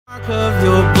Of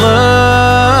your blood,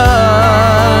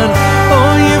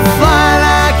 oh, you fly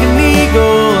like an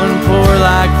eagle and pour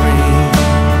like rain.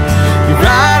 You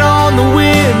ride on the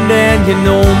wind and you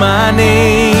know my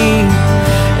name.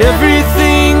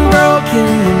 Everything broken,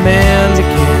 you mend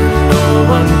again. No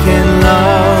one can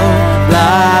love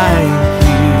like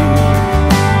you.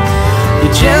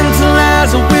 You're gentle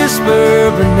as a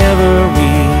whisper, but never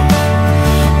weak.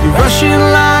 You're rushing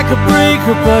like a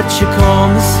breaker, but you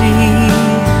calm the sea.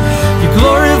 You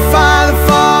glorify the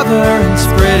Father and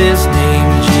spread His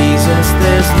name. Jesus,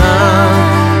 there's none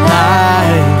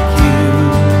like you.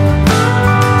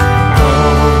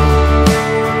 Oh.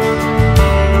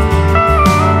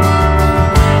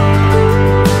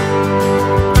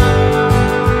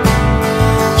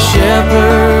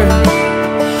 Shepherd,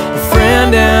 a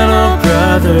friend and a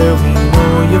brother, we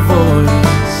know your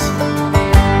voice.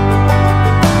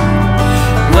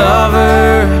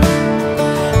 Lover,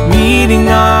 meeting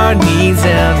our needs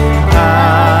and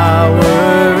empowering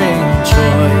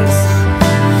choice.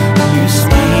 You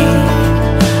speak,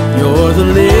 you're the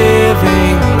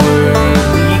living word.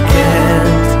 We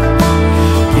can't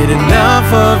get enough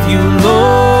of you,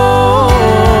 Lord.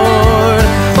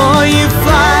 Oh, you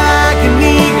fly like an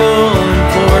eagle and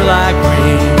pour like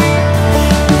rain.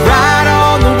 You ride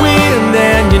on the wind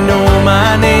and you know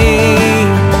my name.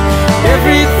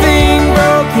 Everything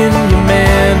broken, you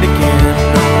mend again.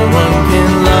 No one can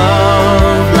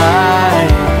love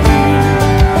like you.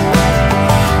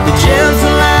 You're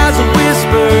gentle as a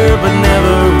whisper, but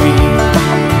never weak.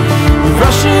 You're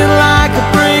rushing like a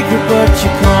breaker, but you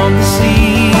calm the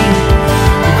sea.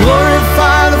 You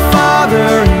glorify the Father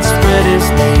and spread His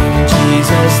name.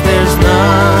 Jesus, there's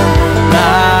none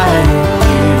like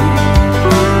you.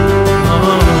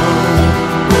 Oh.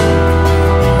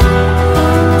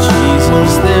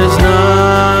 Jesus, there's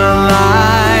none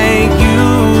like you.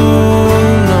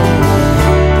 No.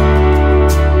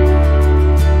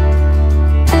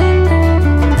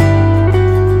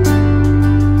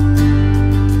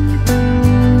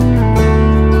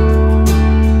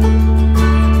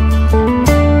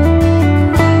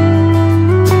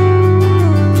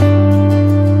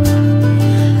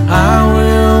 I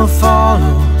will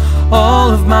follow all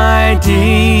of my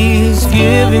days,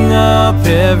 giving up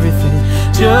everything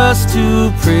just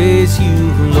to praise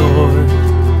you, Lord.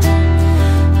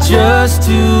 Just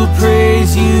to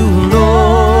praise you,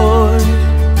 Lord.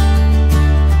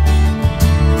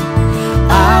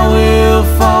 I will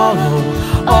follow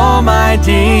all my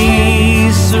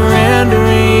days,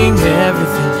 surrendering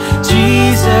everything,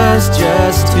 Jesus,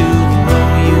 just to know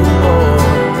you more.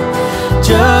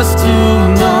 Just to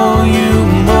know you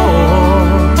more.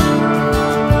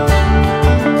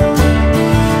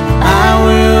 I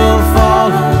will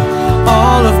follow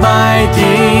all of my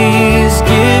days,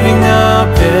 giving up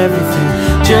everything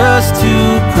just to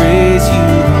praise you,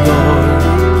 Lord.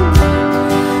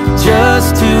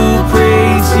 Just to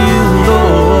praise you,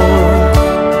 Lord.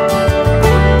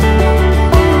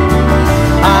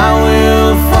 I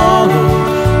will follow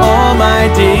all my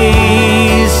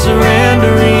days,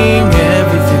 surrendering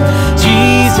everything,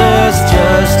 Jesus,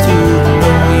 just to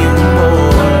know you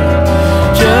more.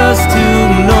 Just to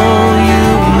know you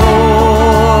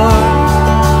more.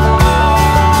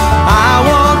 I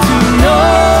want to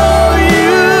know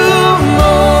you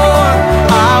more.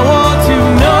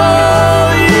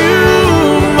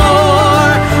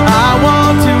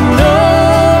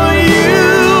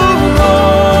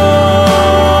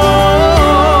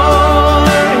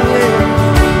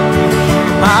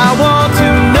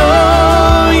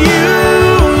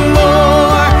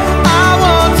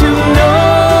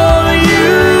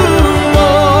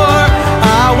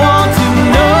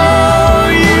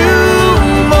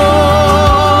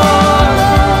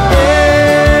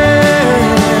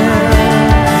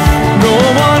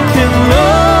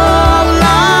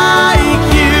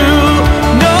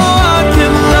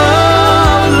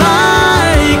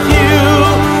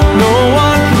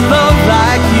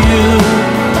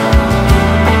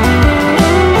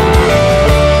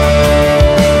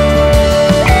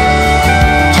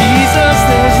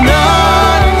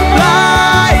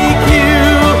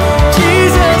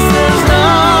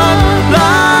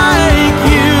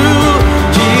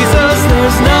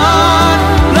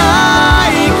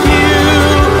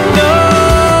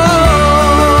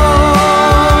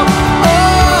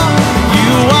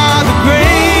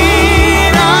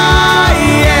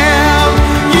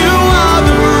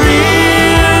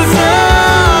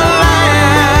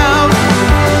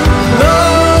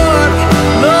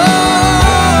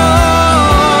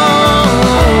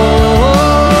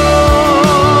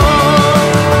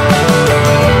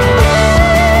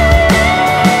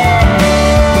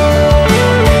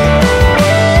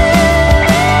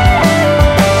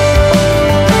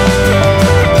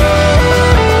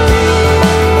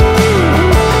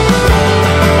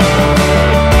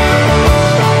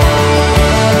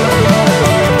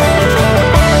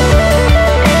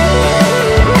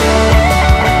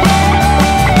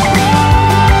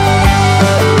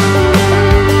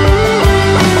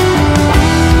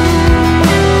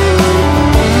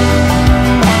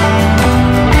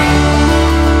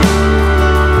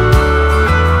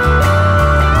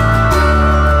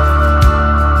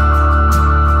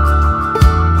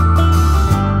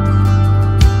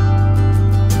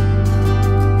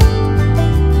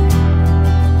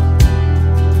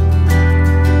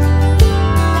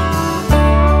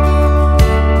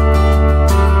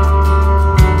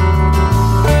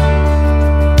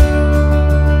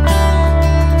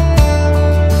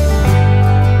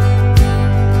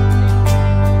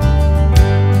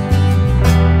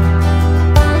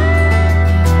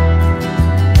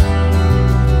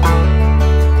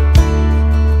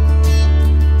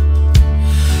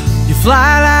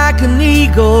 fly like an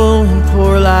eagle and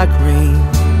pour like rain.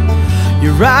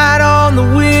 You ride on the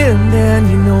wind and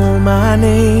you know my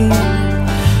name.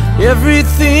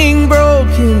 Everything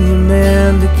broken you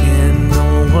mend again.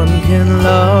 No one can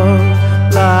love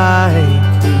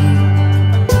like you.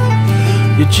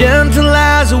 You're gentle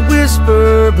as a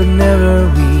whisper but never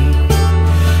weak.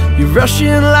 You rush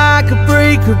in like a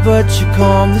breaker but you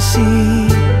calm the sea.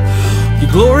 You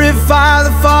glorify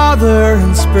the Father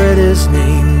and spread His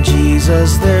name.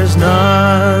 Jesus, there's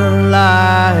none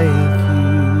like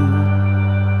you.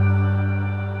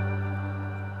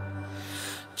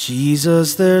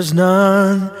 Jesus, there's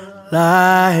none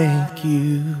like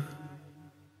you.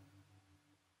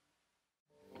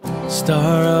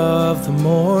 Star of the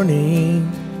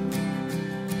morning,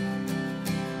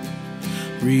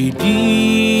 Redeemer,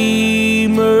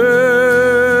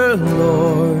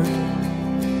 Lord,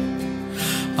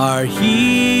 our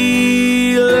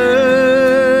healer,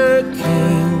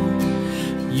 King,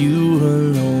 you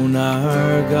alone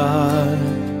are God.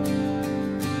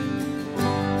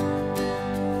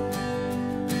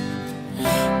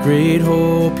 Great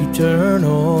hope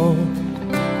eternal,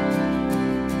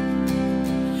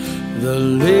 the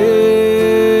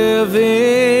living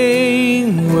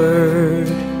Word,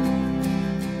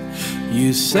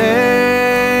 you sanctify,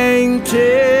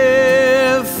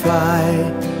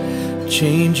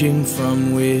 changing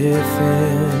from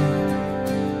within.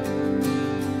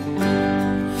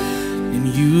 In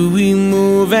you we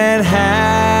move and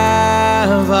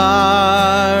have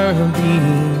our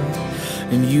being.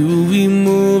 In you we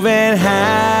move and have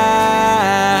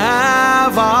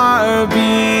our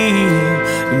being.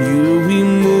 In you we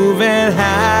move and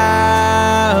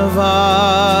have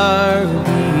our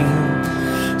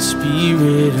being.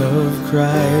 Spirit of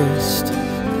Christ,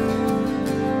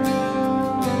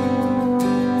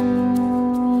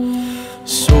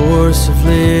 source of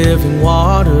living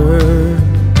water,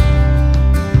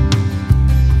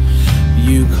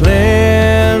 you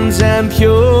cleanse and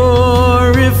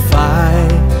purify.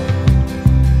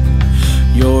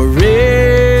 Your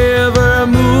river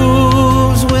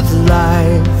moves with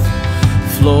life,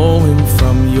 flowing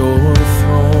from your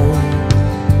throne.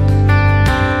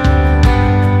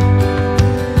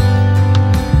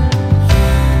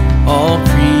 All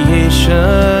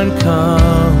creation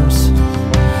comes,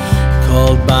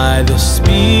 called by the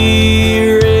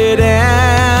Spirit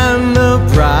and the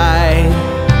bride,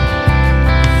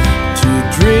 to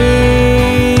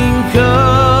drink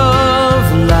of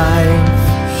life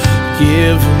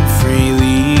given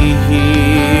freely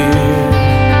here.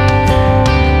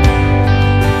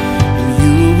 In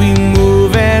you we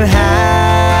move and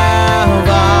have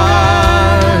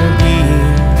our being.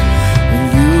 In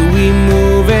you we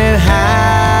move and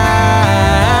have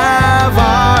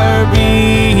our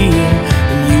being.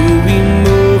 In you we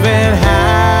move and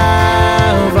have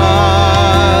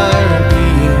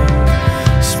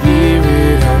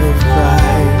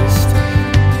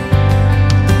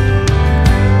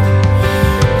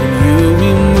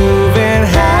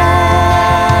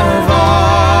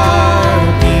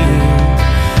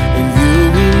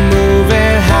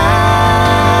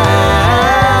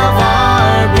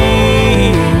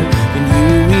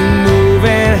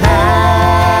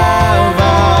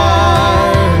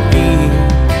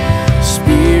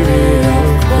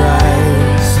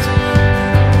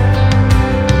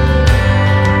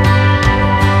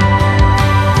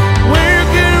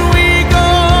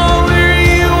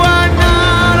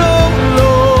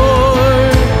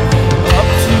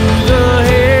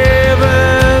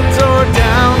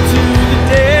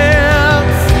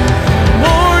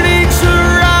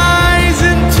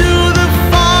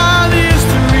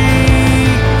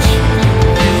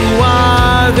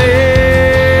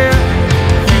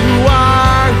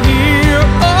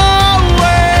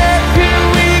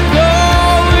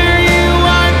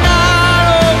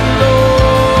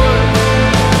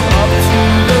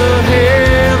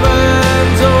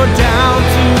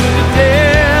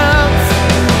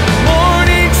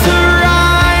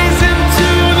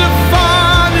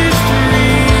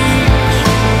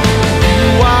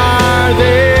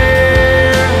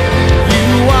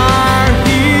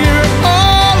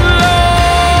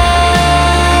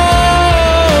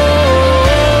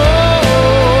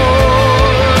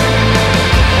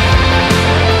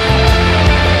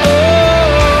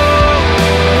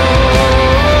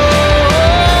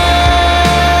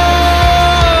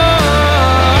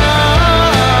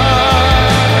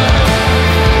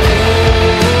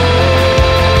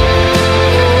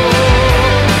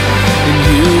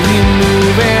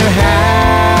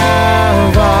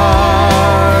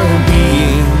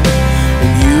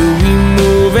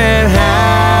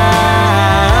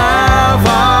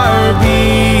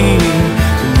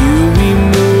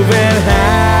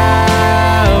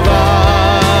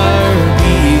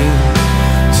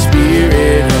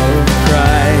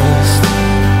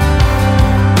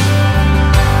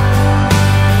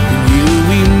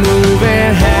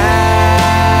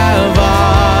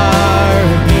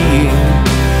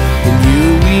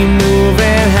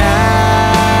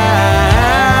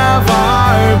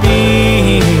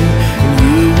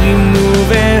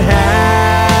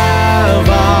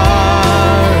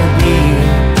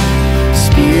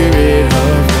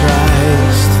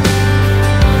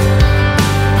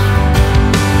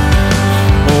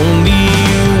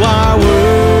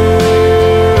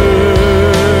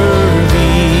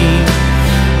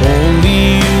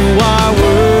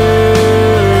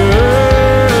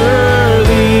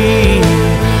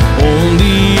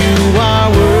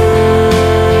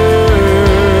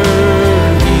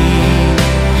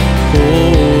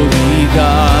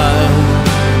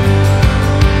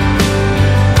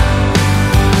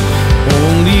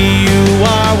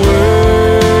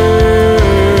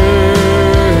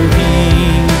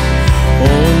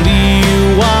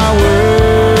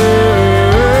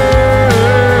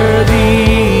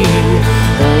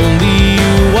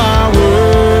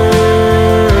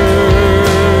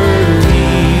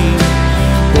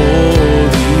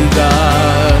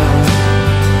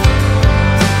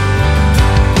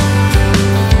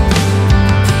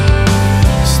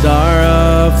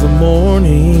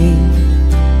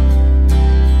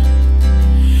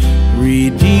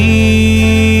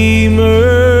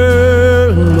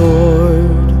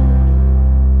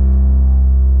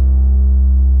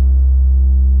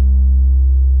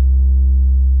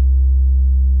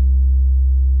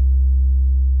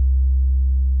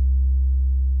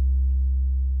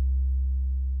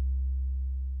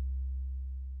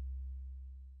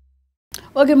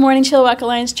Well, good morning, Chilliwack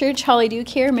Alliance Church. Holly Duke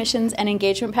here, Missions and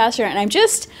Engagement Pastor, and I'm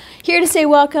just here to say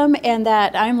welcome and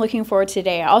that I'm looking forward to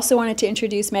today. I also wanted to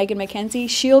introduce Megan McKenzie.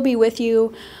 She'll be with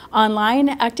you online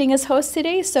acting as host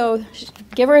today, so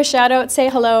give her a shout out, say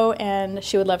hello, and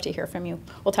she would love to hear from you.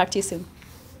 We'll talk to you soon.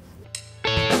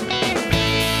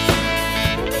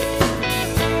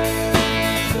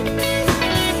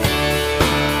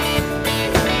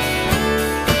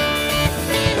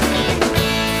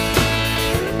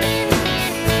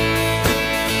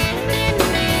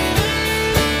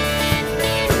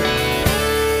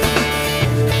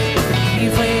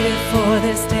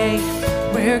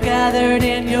 We're gathered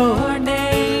in your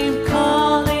name,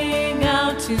 calling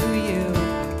out to you.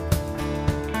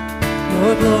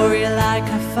 Your glory like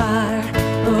a fire,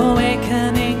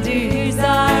 awakening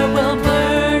desire will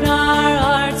burn our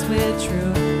hearts with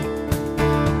truth.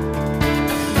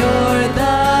 You're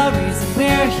the reason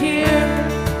we're here.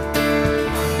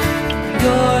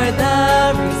 You're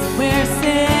the reason we're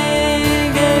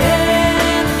singing.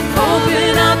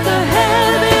 Open up the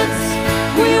heavens,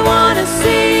 we want to see.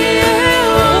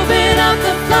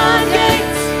 The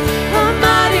floodgates, a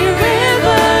mighty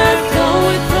river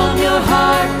flowing from your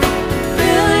heart,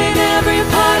 filling every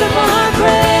part of our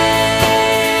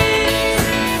praise.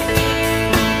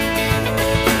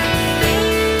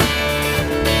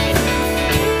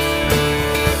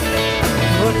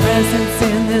 Your presence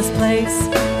in this place,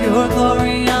 your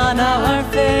glory on our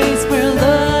face, we're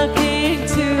looking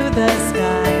to the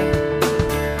sky,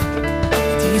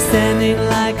 descending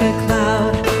like a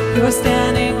cloud. You're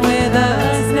standing with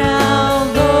us now,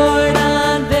 Lord,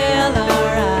 unveil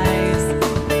our eyes.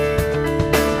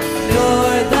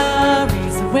 You're the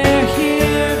reason we're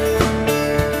here.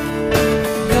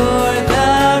 You're the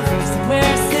reason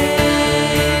we're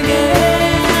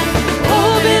singing.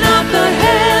 Open up the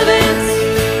heavens,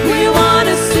 we want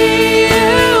to see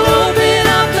you. Open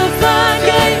up the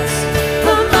floodgates, a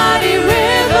mighty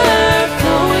river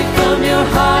flowing from your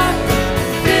heart,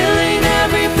 filling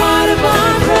every part of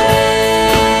our praise.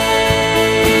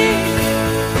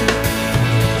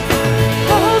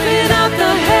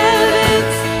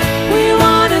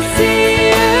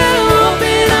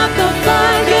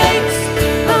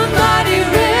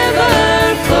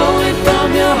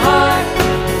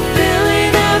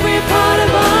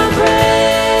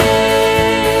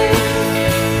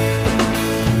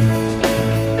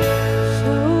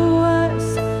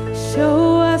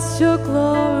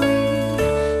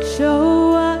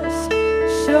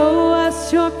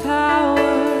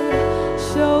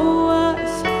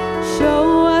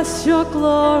 Your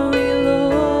glory,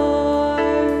 Lord.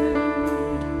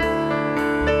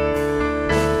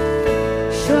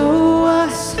 Show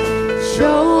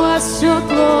us your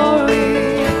glory.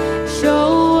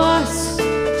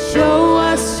 Show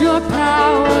us your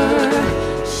power.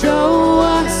 Show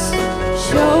us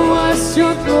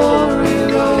your glory,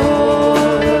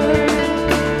 Lord.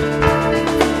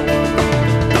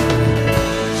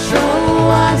 Show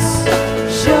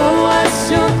us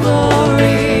your glory.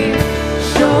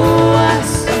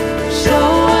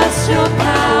 Your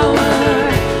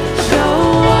power, show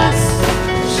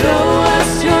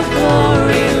us your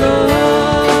glory,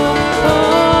 Lord.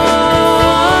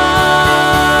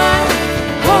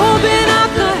 Open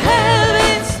up the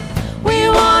heavens, we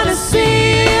want to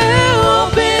see you.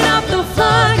 Open up the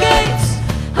floodgates,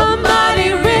 a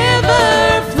mighty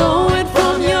river flowing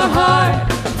from your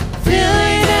heart,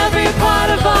 filling every part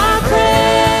of our praise.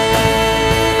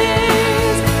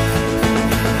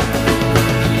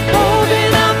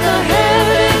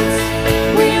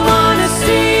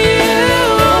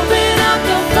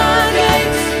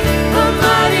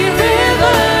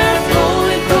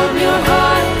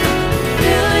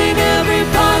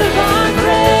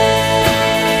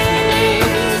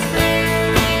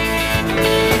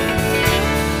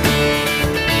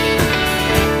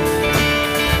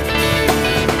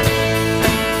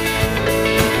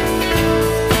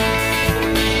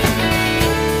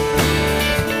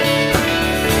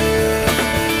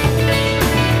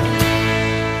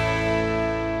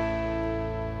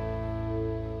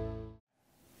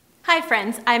 Hi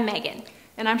friends, I'm Megan.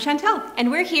 And I'm Chantel.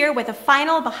 And we're here with a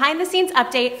final behind-the-scenes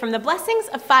update from the Blessings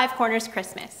of Five Corners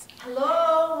Christmas.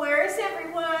 Hello, where is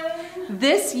everyone?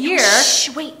 This year... Shh,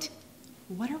 wait.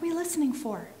 What are we listening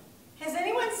for? Has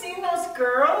anyone seen those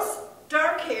girls?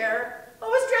 Dark hair,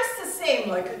 always dressed the same,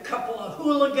 like a couple of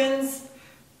hooligans.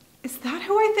 Is that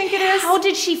who I think it is? How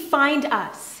did she find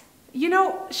us? You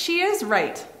know, she is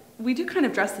right. We do kind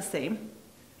of dress the same.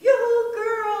 Yoo-hoo,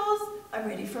 girls! I'm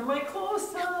ready for my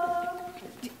close-up.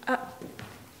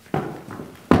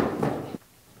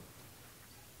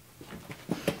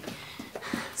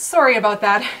 Sorry about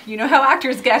that. You know how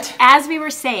actors get. As we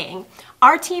were saying,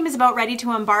 our team is about ready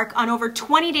to embark on over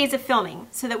 20 days of filming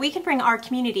so that we can bring our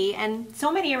community and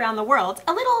so many around the world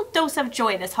a little dose of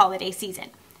joy this holiday season.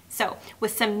 So,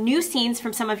 with some new scenes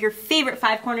from some of your favorite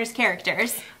Five Corners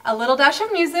characters, A little dash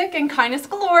of music and kindness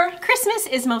galore. Christmas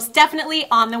is most definitely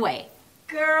on the way.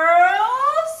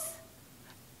 Girls?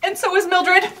 And so is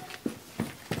Mildred.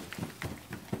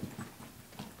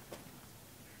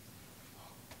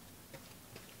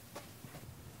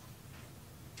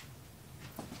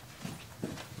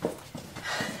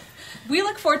 We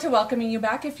look forward to welcoming you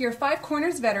back if you're a Five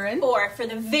Corners veteran. Or for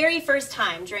the very first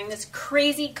time during this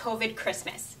crazy COVID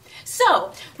Christmas.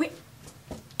 So,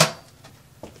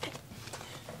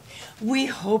 We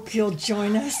hope you'll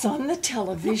join us on the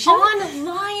television.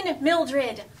 online,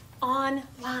 Mildred.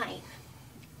 Online.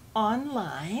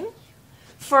 Online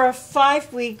for a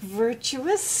 5-week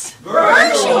virtuous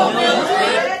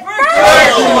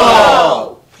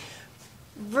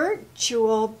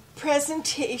virtual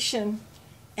presentation.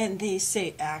 And they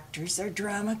say actors are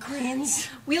drama queens.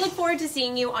 We look forward to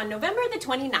seeing you on November the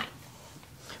 29th.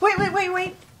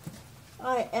 Wait.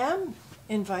 I am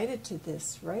invited to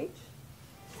this, right?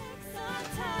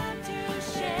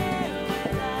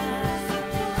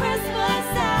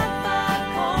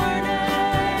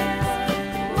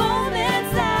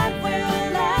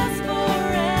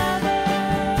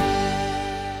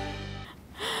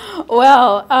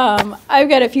 Well, I've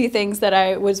got a few things that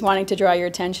I was wanting to draw your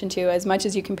attention to, as much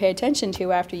as you can pay attention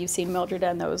to after you've seen Mildred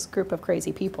and those group of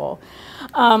crazy people.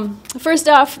 First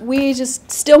off, we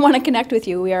just still want to connect with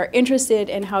you. We are interested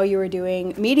in how you are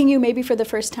doing, meeting you maybe for the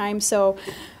first time. So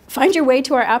find your way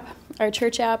to our app, our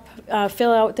church app,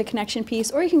 fill out the connection piece,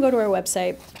 or you can go to our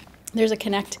website. There's a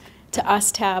Connect to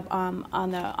Us tab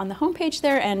on the homepage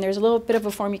there, and there's a little bit of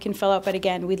a form you can fill out. But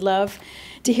again, we'd love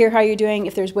to hear how you're doing.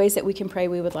 If there's ways that we can pray,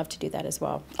 we would love to do that as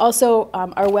well. Also,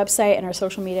 our website and our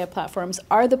social media platforms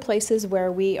are the places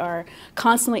where we are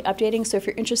constantly updating. So if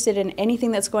you're interested in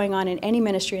anything that's going on in any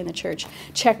ministry in the church,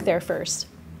 check there first.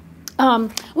 I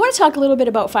want to talk a little bit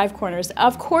about Five Corners.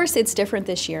 Of course, it's different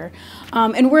this year,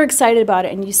 and we're excited about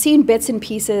it. And you've seen bits and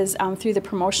pieces through the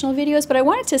promotional videos, but I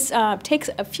wanted to take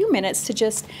a few minutes to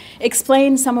just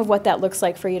explain some of what that looks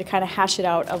like for you to kind of hash it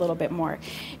out a little bit more.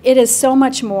 It is so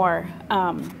much more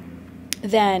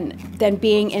than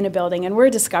being in a building, and we're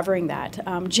discovering that.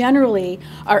 Generally,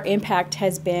 our impact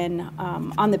has been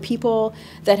on the people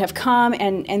that have come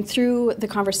and through the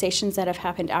conversations that have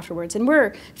happened afterwards, and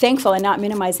we're thankful and not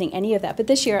minimizing any of that. But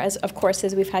this year, of course,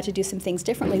 as we've had to do some things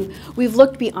differently, we've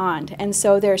looked beyond, and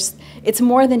so it's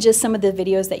more than just some of the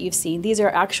videos that you've seen. These are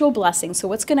actual blessings. So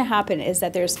what's going to happen is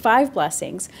that there's 5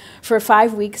 blessings for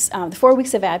 5 weeks, the 4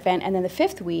 weeks of Advent, and then the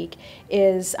 5th week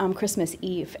is Christmas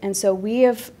Eve. And so we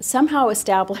have somehow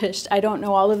established, I don't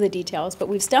know all of the details, but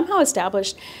we've somehow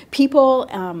established people,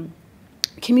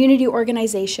 community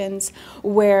organizations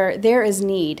where there is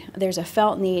need, there's a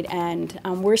felt need, and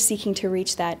we're seeking to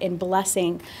reach that in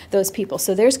blessing those people.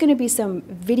 So there's going to be some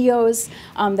videos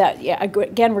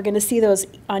again, we're going to see those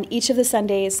on each of the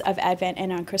Sundays of Advent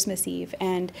and on Christmas Eve,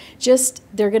 and just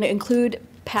they're going to include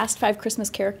past 5 Christmas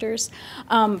characters.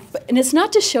 And it's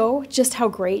not to show just how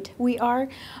great we are.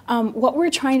 What we're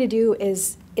trying to do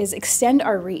is extend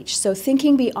our reach. So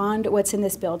thinking beyond what's in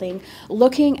this building,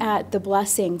 looking at the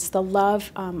blessings, the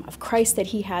love of Christ that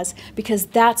he has, because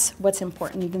that's what's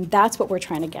important, and that's what we're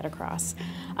trying to get across.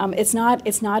 It's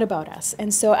not about us.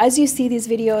 And so as you see these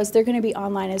videos, they're going to be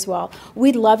online as well.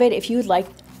 We'd love it if you would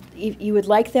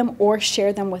like them or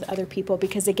share them with other people,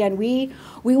 because again, we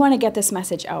want to get this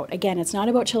message out. Again, it's not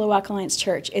about Chilliwack Alliance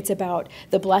Church. It's about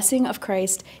the blessing of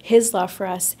Christ, his love for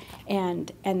us,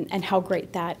 and how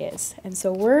great that is. And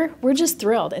so we're just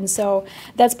thrilled. And so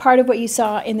that's part of what you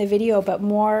saw in the video, but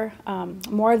more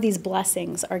of these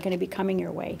blessings are going to be coming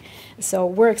your way. So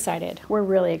we're excited. We're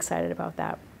really excited about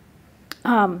that.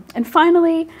 And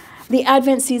finally, the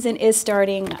Advent season is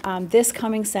starting this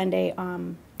coming Sunday,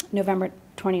 November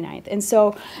 29th. And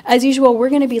so, as usual, we're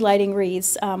going to be lighting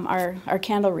wreaths, our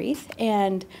candle wreath,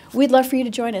 and we'd love for you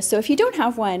to join us. So if you don't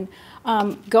have one,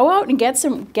 go out and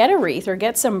get a wreath or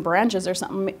get some branches or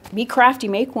something. Be crafty,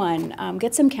 make one.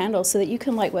 Get some candles so that you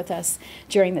can light with us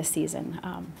during this season.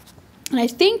 And I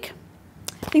think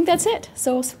that's it.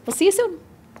 So we'll see you soon.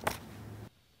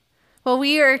 Well,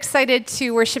 we are excited to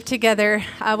worship together,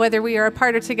 whether we are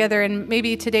apart or together, and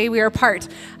maybe today we are apart,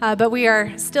 but we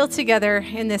are still together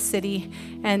in this city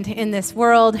and in this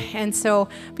world. And so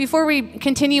before we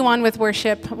continue on with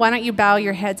worship, why don't you bow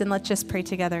your heads and let's just pray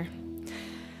together.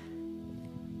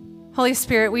 Holy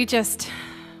Spirit, we just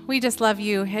we just love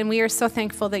you, and we are so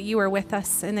thankful that you are with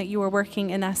us and that you are working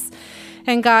in us.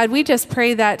 And God, we just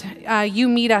pray that you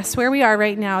meet us where we are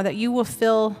right now, that you will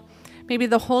fill maybe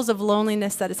the holes of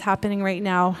loneliness that is happening right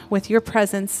now with your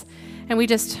presence. And we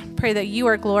just pray that you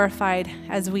are glorified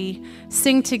as we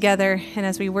sing together and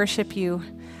as we worship you.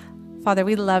 Father,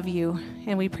 we love you,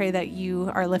 and we pray that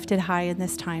you are lifted high in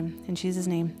this time. In Jesus'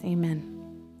 name, amen.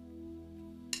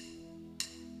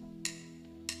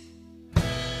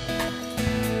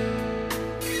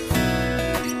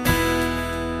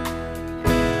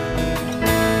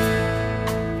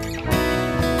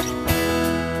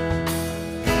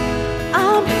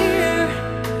 I'm here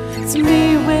to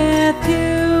meet with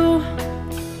you.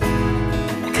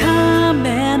 Come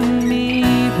and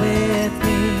meet with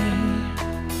me.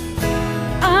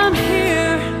 I'm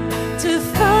here to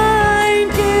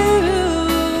find you.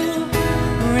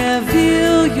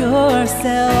 Reveal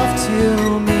yourself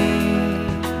to me.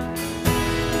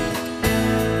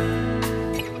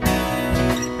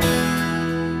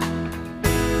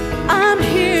 I'm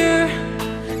here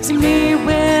to meet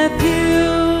with you.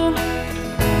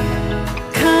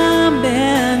 Come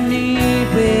and meet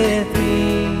with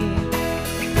me.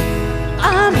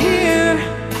 I'm here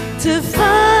to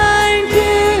find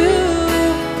you.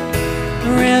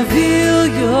 Reveal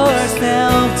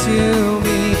yourself to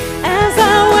me. As I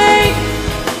wait,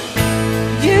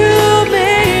 you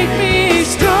make me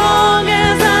strong.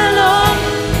 As I long,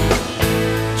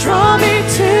 draw me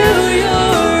to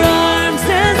your arms.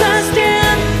 As I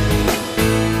stand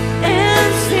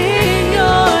and sing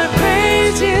your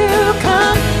praise, you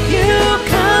come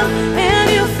and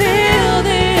you fill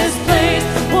this place.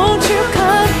 Won't you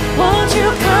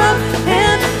come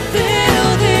and fill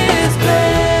this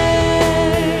place?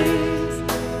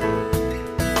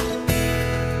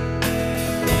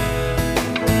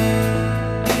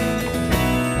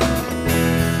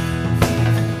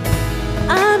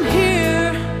 I'm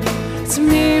here to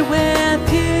meet with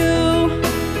you.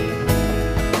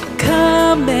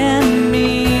 Come and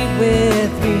meet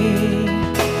with me.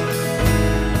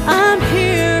 I'm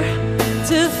here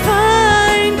to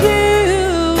find you.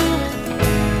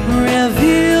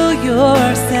 Reveal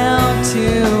yourself to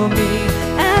me.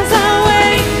 As I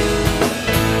wait,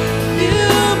 you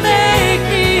make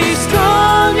me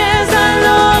strong. As I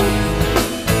long,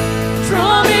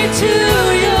 draw me to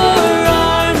your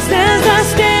arms. As I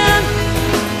stand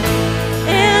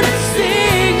and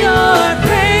sing your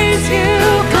praise, you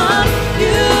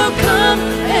come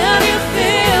and you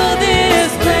fill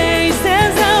this place.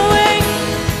 As I wait,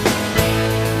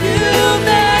 you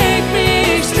make me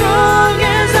strong.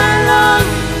 As I long,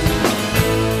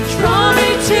 draw me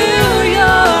to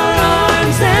your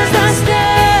arms. As I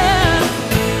stand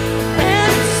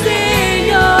and sing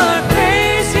your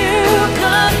praise, you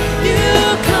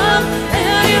come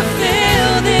and you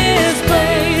fill this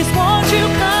place. Won't you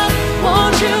come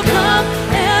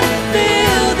and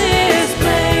fill this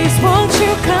place? Won't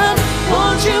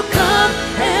you come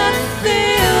and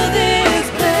fill this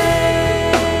place?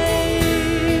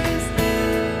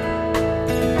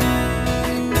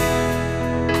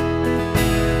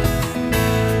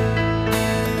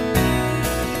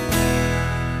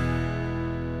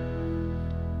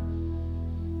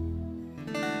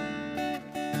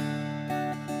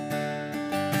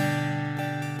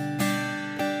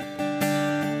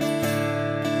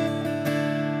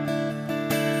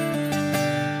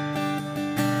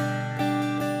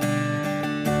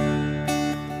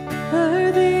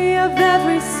 Worthy of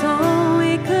every song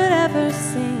we could ever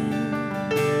sing,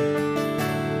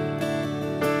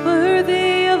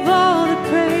 worthy of all the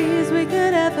praise we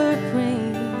could ever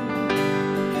bring,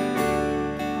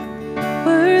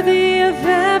 worthy of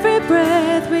every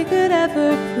breath we could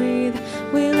ever breathe.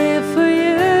 We live for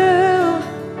you.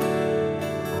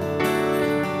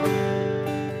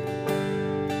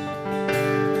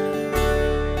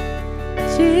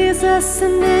 Jesus, the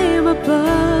name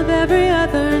above every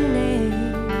other name.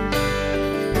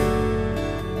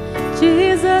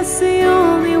 Jesus, the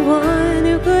only one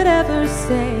who could ever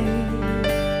save.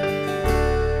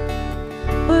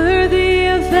 Worthy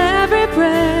of every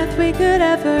breath we could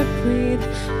ever breathe.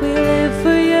 We live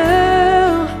for you.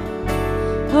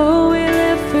 Oh, we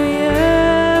live for you.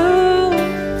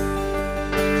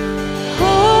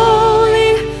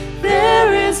 Holy,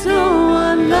 there is no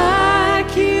one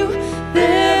like you.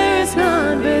 There is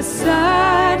none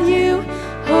beside you.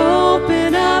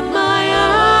 Open up my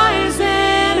eyes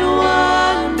and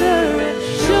wonder and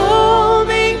show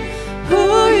me who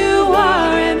you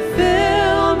are and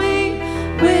fill me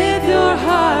with your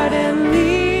heart and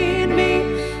lead me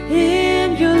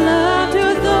in your love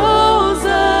to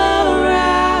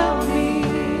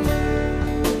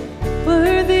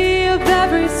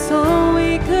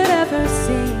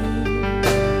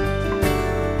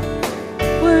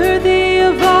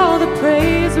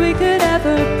praises we could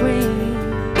ever bring.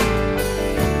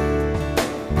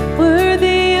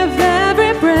 Worthy of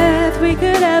every breath we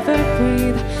could ever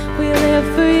breathe. We live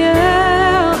for you.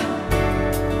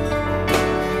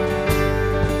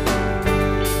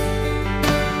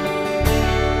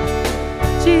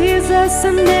 Jesus,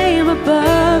 a name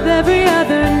above every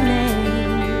other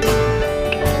name.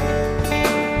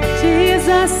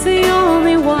 Jesus, the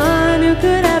only one who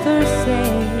could ever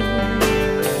save.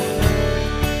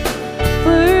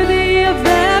 Worthy of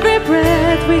every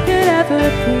breath we could ever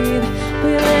breathe.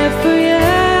 We live for you.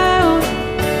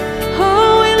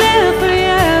 Oh, we live for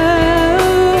you.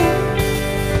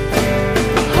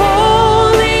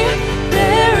 Holy,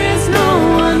 there is no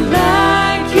one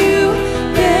like you.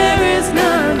 There is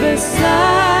none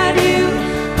beside you.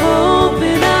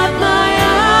 Open up my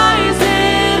eyes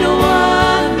in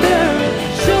wonder.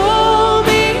 Show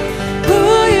me who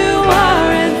you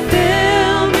are and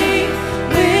fill me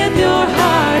with your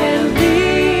heart and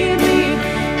lead me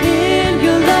in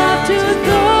your love to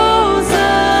those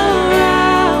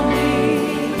around me.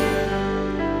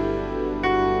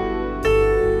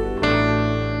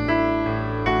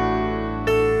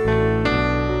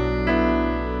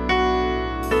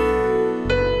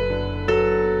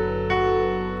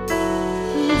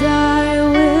 And I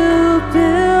will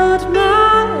build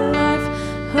my life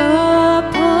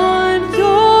upon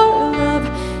your love.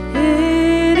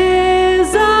 It is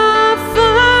a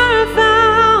firm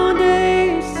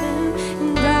foundation,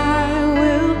 and I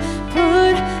will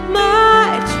put my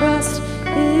trust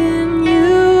in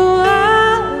you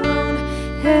alone,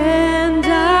 and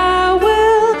I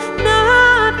will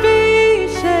not be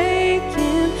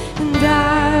shaken, and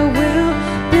I will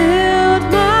build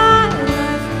my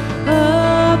life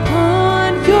upon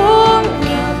your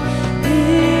love.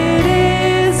 It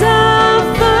is a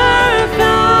firm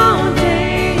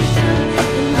foundation,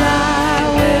 and I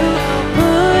will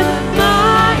put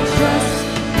my trust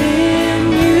in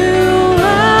you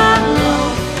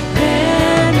alone,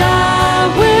 and I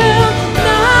will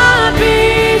not be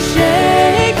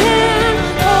shaken.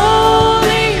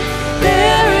 Holy,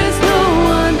 there is no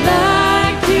one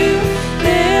like you.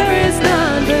 There is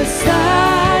none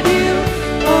beside you.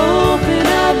 Open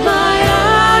up my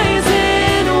eyes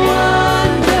in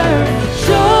wonder.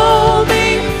 Show me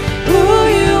who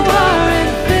you are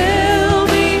and fill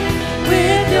me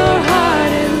with your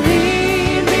heart and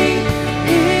lead me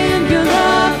in your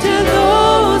love to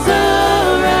those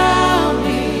around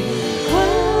me.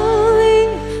 Holy,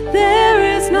 there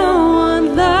is no one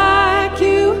like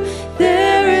you.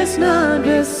 There is none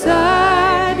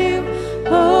beside you.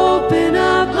 Open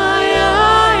up my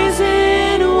eyes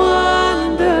in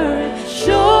wonder and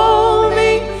show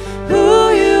me who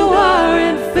you are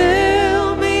and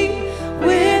fill me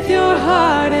with your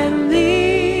heart and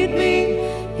lead me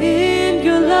in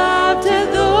your love to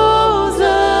those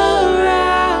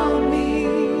around me.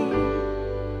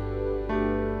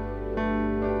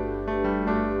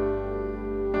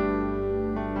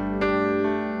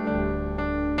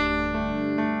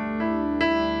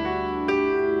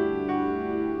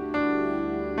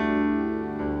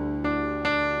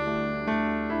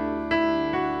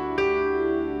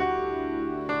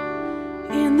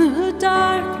 In the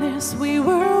darkness we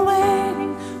were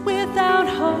waiting, without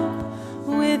hope,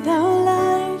 without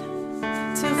light,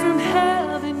 till from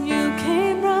heaven you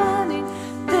came running.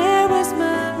 There was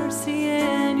mercy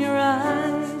in your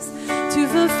eyes to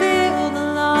fulfill the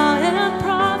law and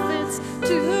prophets.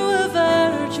 To a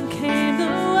virgin came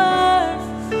the word,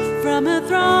 from a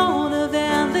throne of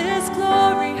endless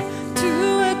glory to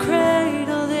a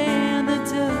cradle in the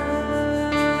dirt.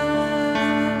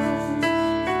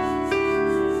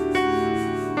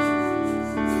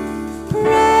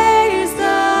 Praise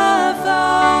the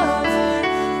Father,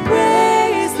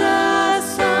 praise the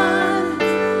Son,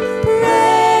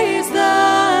 praise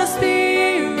the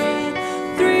Spirit,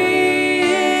 three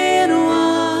in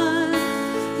one.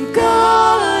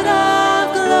 God of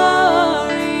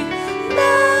glory,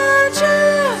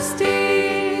 majesty,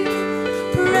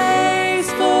 praise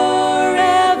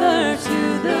forever to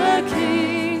the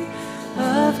King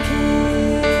of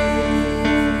Kings.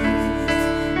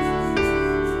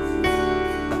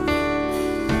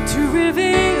 To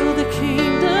reveal the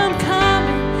kingdom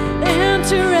coming and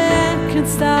to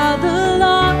reconcile the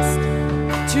lost,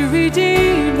 to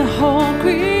redeem the whole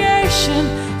creation.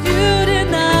 You did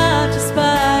not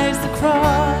despise the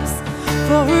cross,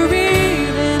 for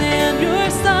even in your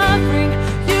suffering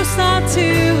you saw to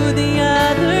the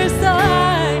other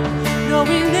side,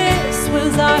 knowing this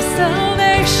was our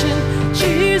salvation.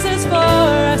 Jesus, for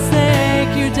our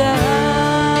sake you died.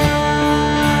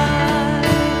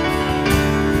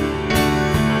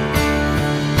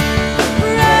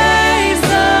 Praise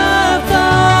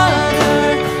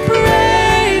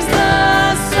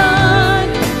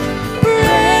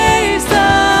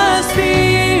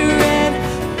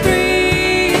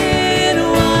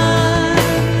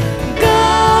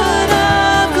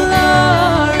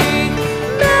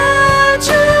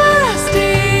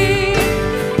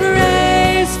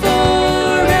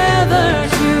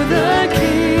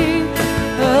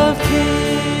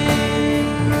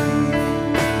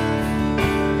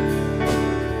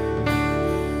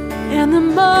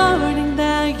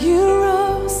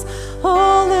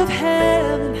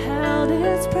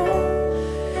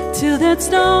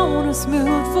stone was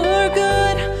moved for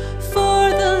good, for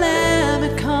the Lamb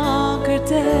had conquered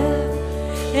death.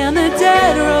 And the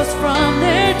dead rose from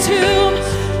their tombs,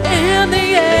 and the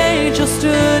angels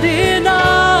stood in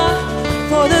awe,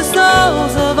 for the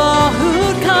souls of all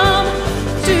who'd come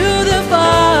to the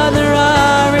Father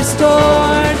are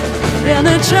restored. And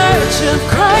the Church of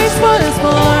Christ was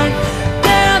born,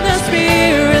 and the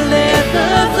Spirit lit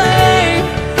the flame.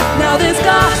 Now this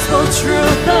gospel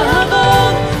truth of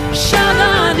old shall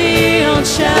not kneel,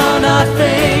 shall not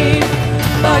fade.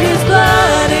 By His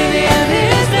blood and in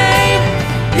His name,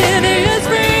 in His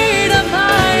freedom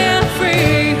I am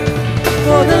free.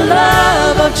 For the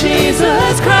love of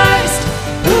Jesus Christ,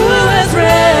 who has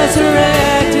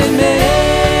resurrected me.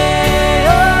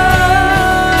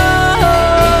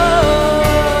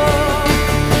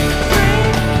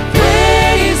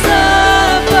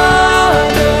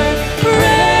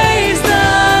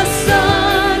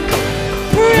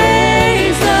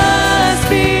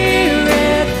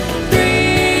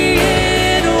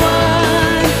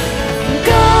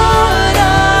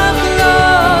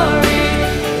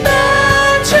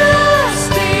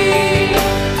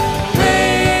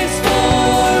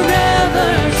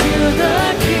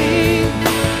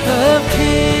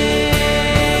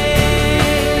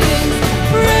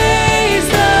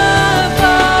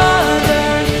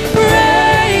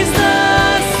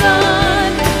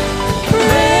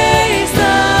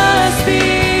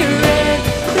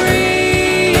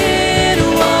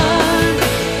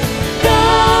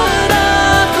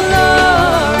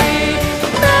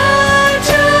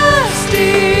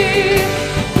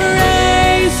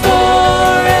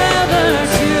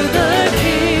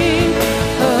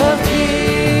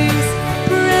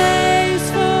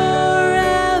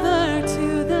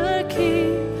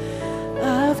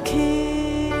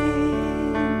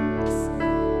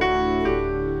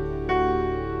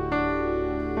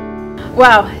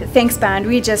 Wow, thanks, band.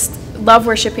 We just love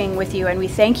worshiping with you, and we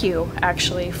thank you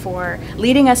actually for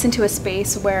leading us into a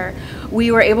space where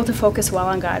we were able to focus well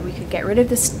on God. We could get rid of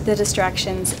the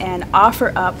distractions and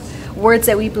offer up words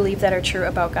that we believe that are true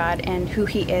about God and who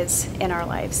He is in our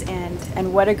lives,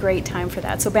 and what a great time for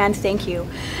that. So band, thank you.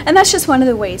 And that's just one of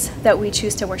the ways that we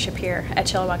choose to worship here at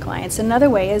Chilliwack Alliance. Another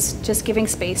way is just giving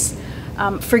space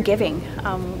for giving.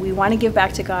 We want to give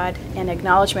back to God in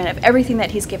acknowledgement of everything that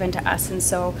He's given to us, and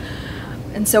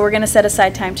so we're going to set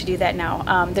aside time to do that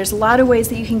now. There's a lot of ways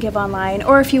that you can give online,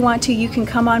 or if you want to, you can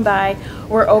come on by.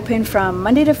 We're open from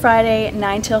Monday to Friday,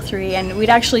 9 till 3, and we'd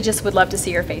actually just would love to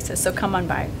see your faces, so come on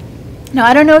by. Now,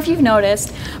 I don't know if you've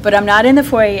noticed, but I'm not in the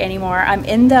foyer anymore. I'm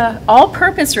in the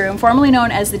all-purpose room, formerly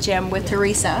known as the gym, with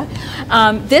Teresa.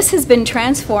 This has been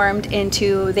transformed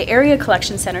into the Area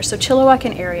Collection Center, so Chilliwack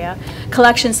and Area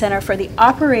Collection Center for the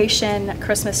Operation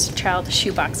Christmas Child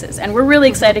shoeboxes. And we're really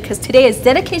excited because today is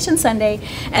Dedication Sunday,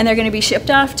 and they're going to be shipped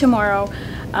off tomorrow.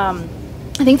 I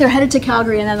think they're headed to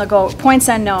Calgary, and then they'll go points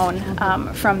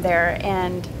unknown from there.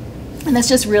 And that's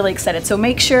just really excited. So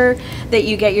make sure that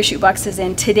you get your shoeboxes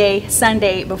in today,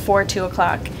 Sunday, before 2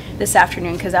 o'clock this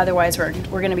afternoon, because otherwise we're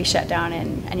going to be shut down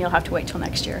and you'll have to wait till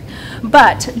next year.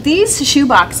 But these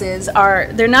shoeboxes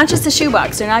they're not just a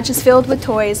shoebox, they're not just filled with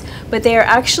toys, but they are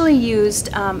actually used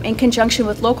in conjunction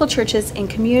with local churches in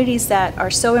communities that are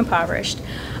so impoverished.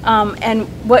 And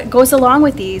what goes along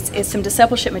with these is some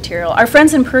discipleship material. Our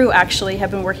friends in Peru actually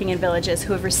have been working in villages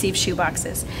who have received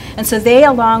shoeboxes. And so they,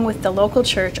 along with the local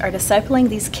church, are discipling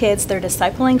these kids, they're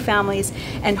discipling families,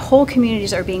 and whole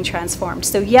communities are being transformed.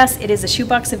 So yes, it is a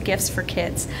shoebox of gifts for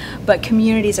kids, but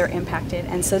communities are impacted.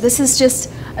 And so this is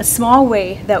just a small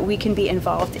way that we can be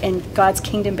involved in God's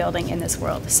kingdom building in this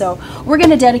world. So we're going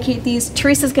to dedicate these.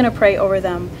 Teresa's going to pray over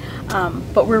them,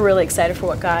 but we're really excited for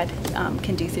what God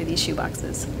can do through these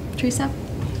shoeboxes. Teresa?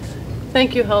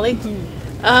 Thank you, Holly.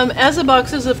 As the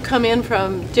boxes have come in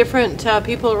from different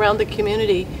people around the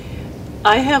community,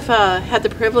 I have had the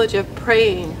privilege of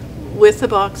praying with the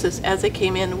boxes as they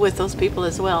came in with those people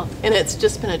as well, and it's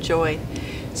just been a joy.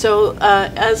 So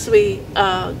as we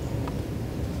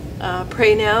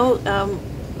pray now,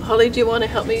 Holly, do you want to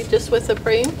help me just with the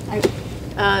praying?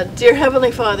 Dear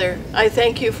Heavenly Father, I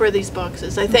thank you for these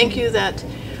boxes. I thank you that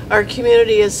our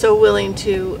community is so willing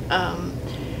to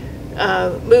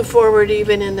move forward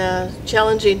even in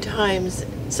challenging times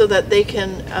so that they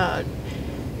can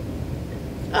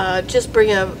just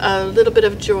bring a little bit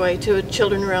of joy to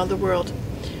children around the world.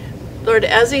 Lord,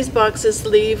 as these boxes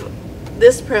leave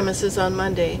this premises on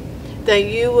Monday, that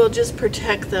you will just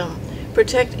protect them.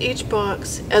 Protect each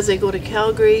box as they go to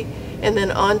Calgary and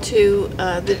then on to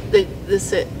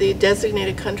the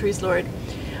designated countries, Lord.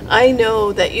 I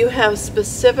know that you have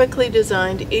specifically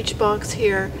designed each box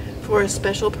here for a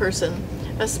special person,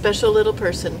 a special little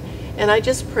person. And I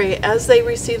just pray as they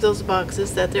receive those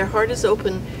boxes that their heart is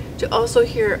open to also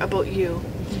hear about you.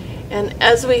 And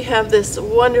as we have this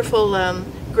wonderful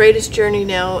greatest journey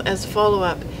now as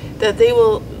follow-up, that they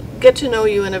will get to know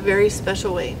you in a very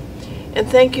special way. And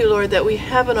thank you, Lord, that we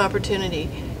have an opportunity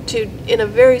to, in a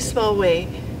very small way,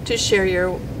 to share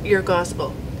your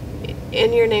gospel.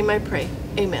 In your name I pray.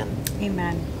 Amen.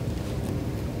 Amen.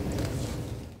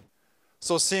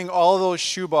 So seeing all of those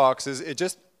shoe boxes,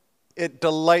 it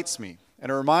delights me.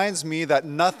 And it reminds me that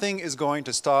nothing is going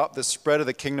to stop the spread of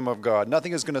the kingdom of God.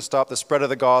 Nothing is going to stop the spread of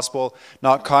the gospel.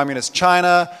 Not communist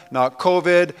China, not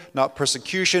COVID, not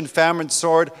persecution, famine,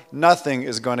 sword. Nothing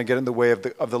is going to get in the way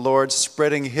of the Lord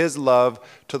spreading his love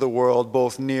to the world,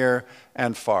 both near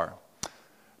and far.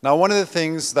 Now, one of the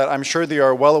things that I'm sure they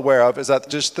are well aware of is that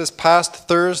just this past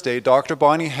Thursday, Dr.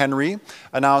 Bonnie Henry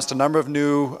announced a number of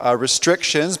new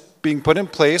restrictions being put in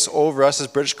place over us as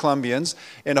British Columbians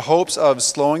in hopes of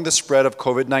slowing the spread of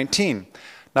COVID-19.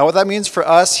 Now, what that means for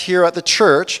us here at the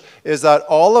church is that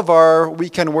all of our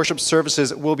weekend worship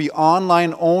services will be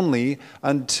online only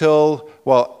until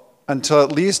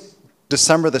at least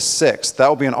December the 6th. That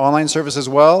will be an online service as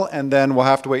well, and then we'll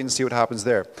have to wait and see what happens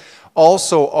there.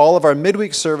 Also, all of our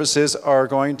midweek services are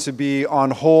going to be on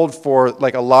hold for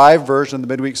like a live version of the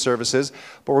midweek services,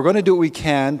 but we're going to do what we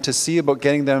can to see about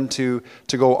getting them to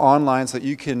go online so that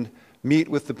you can meet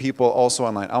with the people also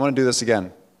online. I want to do this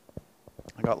again.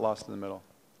 I got lost in the middle,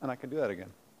 and I can do that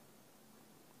again.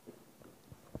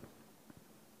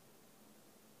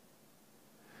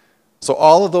 So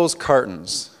all of those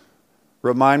cartons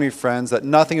remind me, friends, that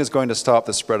nothing is going to stop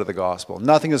the spread of the gospel.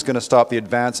 Nothing is going to stop the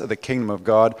advance of the kingdom of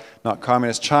God. Not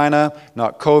communist China,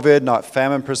 not COVID, not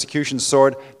famine, persecution,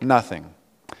 sword, nothing.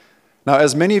 Now,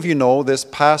 as many of you know, this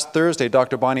past Thursday,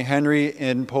 Dr. Bonnie Henry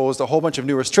imposed a whole bunch of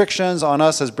new restrictions on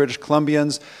us as British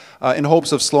Columbians in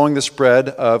hopes of slowing the spread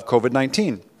of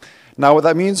COVID-19. Now, what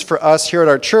that means for us here at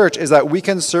our church is that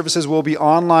weekend services will be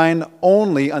online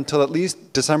only until at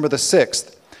least December the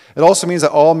 6th. It also means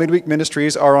that all midweek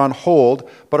ministries are on hold,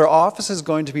 but our office is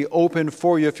going to be open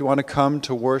for you if you want to come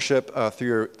to worship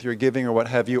through your giving or what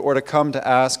have you, or to come to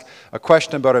ask a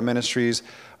question about our ministries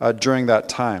during that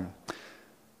time.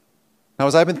 Now,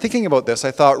 as I've been thinking about this,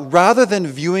 I thought rather than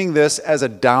viewing this as a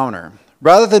downer,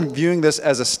 rather than viewing this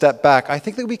as a step back, I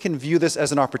think that we can view this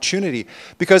as an opportunity.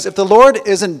 Because if the Lord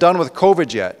isn't done with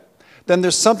COVID yet, then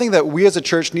there's something that we as a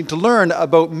church need to learn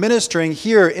about ministering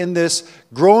here in this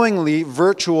growingly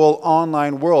virtual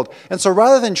online world. And so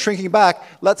rather than shrinking back,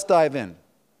 let's dive in.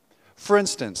 For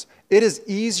instance, it is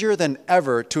easier than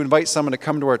ever to invite someone to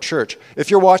come to our church.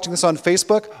 If you're watching this on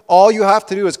Facebook, all you have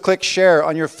to do is click share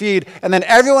on your feed, and then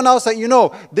everyone else that you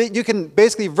know, you can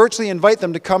basically virtually invite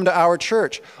them to come to our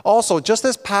church. Also, just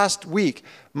this past week,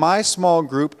 my small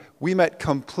group, we met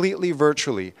completely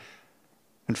virtually.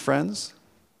 And friends,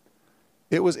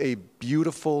 it was a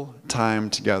beautiful time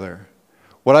together.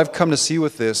 What I've come to see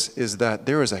with this is that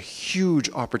there is a huge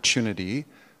opportunity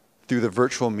through the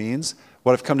virtual means.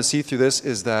 What I've come to see through this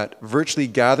is that virtually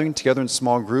gathering together in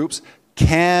small groups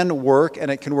can work,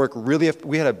 and it can work really.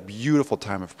 We had a beautiful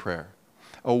time of prayer,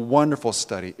 a wonderful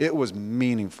study. It was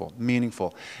meaningful.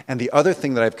 And the other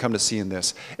thing that I've come to see in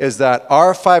this is that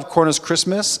our Five Corners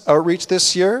Christmas outreach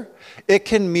this year, it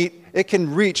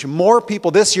can reach more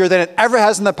people this year than it ever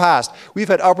has in the past. We've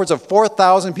had upwards of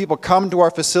 4,000 people come to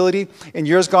our facility in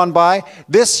years gone by.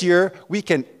 This year, we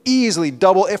can easily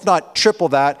double, if not triple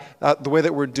that, the way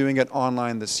that we're doing it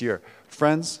online this year.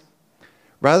 Friends,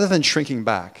 rather than shrinking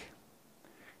back,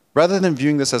 rather than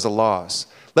viewing this as a loss,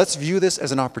 let's view this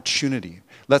as an opportunity.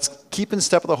 Let's keep in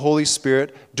step with the Holy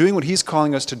Spirit, doing what He's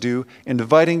calling us to do,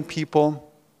 inviting people,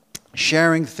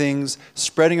 sharing things,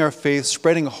 spreading our faith,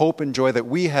 spreading hope and joy that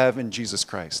we have in Jesus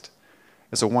Christ.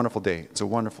 It's a wonderful day. It's a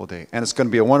wonderful day. And it's going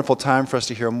to be a wonderful time for us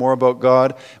to hear more about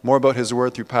God, more about His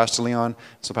Word through Pastor Leon.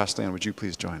 So Pastor Leon, would you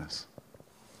please join us?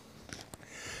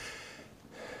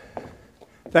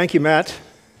 Thank you, Matt.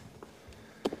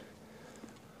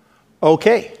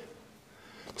 Okay.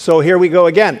 So here we go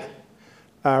again.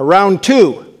 Round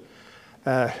two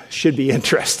should be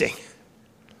interesting.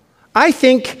 I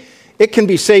think it can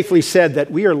be safely said that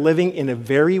we are living in a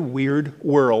very weird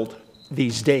world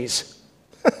these days.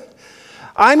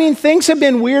 I mean, things have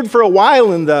been weird for a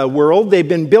while in the world. They've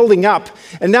been building up.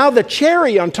 And now the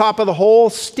cherry on top of the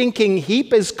whole stinking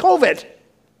heap is COVID.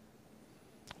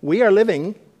 We are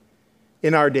living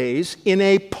in our days in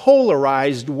a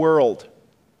polarized world.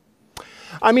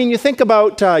 I mean, you think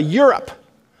about Europe.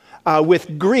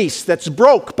 With Greece that's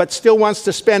broke but still wants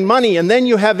to spend money. And then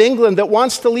you have England that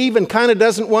wants to leave and kind of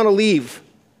doesn't want to leave.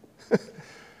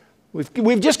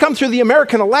 We've just come through the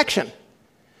American election.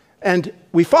 And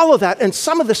we follow that, and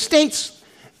some of the states,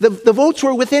 the votes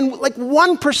were within like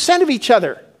 1% of each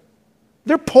other.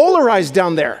 They're polarized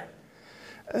down there.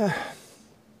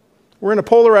 We're in a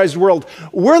polarized world.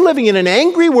 We're living in an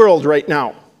angry world right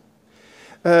now.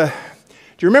 Do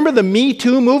you remember the Me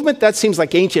Too movement? That seems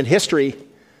like ancient history.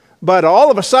 But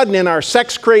all of a sudden, in our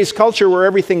sex-crazed culture where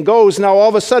everything goes, now all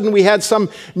of a sudden we had some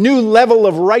new level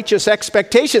of righteous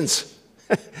expectations.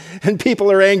 And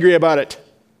people are angry about it.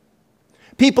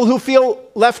 People who feel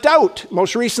left out,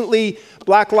 most recently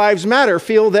Black Lives Matter,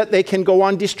 feel that they can go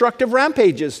on destructive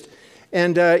rampages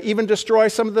and even destroy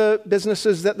some of the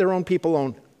businesses that their own people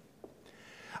own.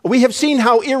 We have seen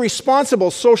how irresponsible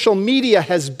social media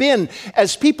has been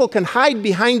as people can hide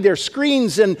behind their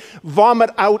screens and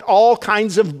vomit out all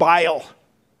kinds of bile.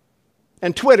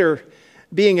 And Twitter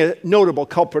being a notable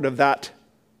culprit of that.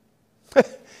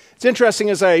 It's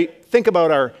interesting as I think about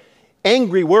our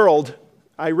angry world,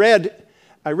 I read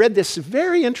this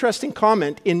very interesting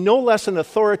comment in no less an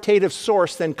authoritative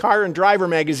source than Car and Driver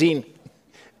magazine.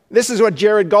 This is what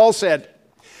Jared Gall said.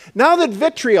 Now that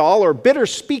vitriol or bitter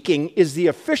speaking is the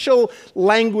official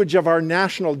language of our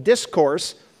national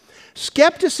discourse,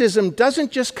 skepticism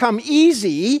doesn't just come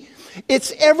easy,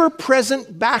 it's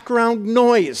ever-present background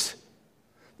noise.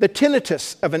 The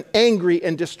tinnitus of an angry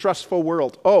and distrustful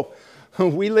world. Oh,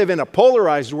 we live in a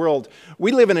polarized world.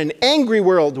 We live in an angry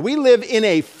world. We live in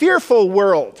a fearful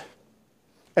world,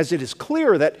 as it is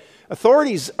clear that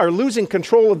authorities are losing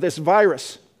control of this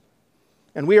virus.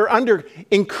 And we are under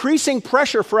increasing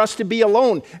pressure for us to be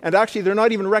alone. And actually, they're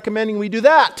not even recommending we do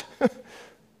that.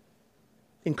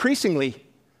 Increasingly,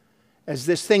 as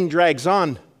this thing drags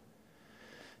on,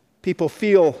 people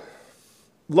feel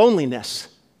loneliness,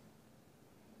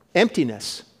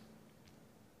 emptiness,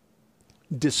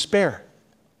 despair.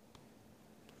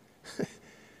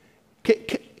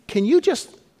 Can you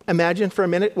just imagine for a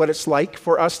minute what it's like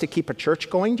for us to keep a church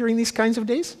going during these kinds of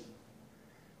days?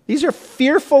 These are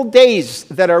fearful days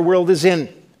that our world is in.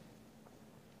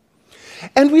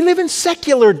 And we live in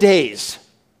secular days.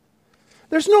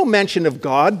 There's no mention of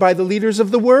God by the leaders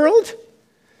of the world.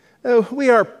 We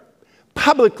are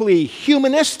publicly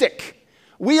humanistic.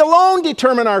 We alone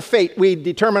determine our fate. We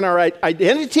determine our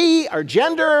identity, our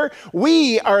gender.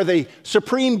 We are the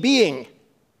supreme being.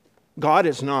 God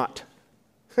is not.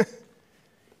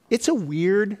 It's a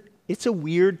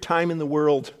weird time in the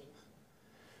world.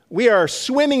 We are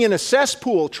swimming in a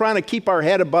cesspool trying to keep our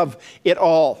head above it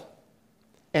all.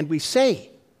 And we say,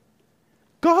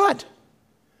 God,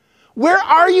 where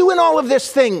are you in all of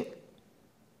this thing?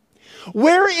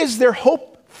 Where is there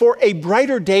hope for a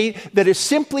brighter day that is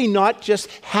simply not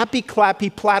just happy,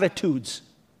 clappy platitudes?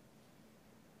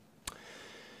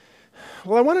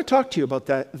 Well, I want to talk to you about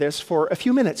this for a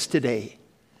few minutes today.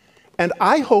 And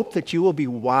I hope that you will be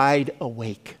wide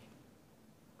awake.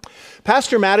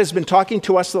 Pastor Matt has been talking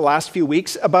to us the last few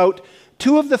weeks about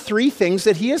two of the three things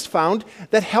that he has found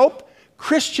that help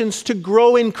Christians to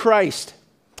grow in Christ.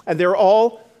 And they're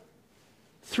all,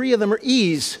 three of them are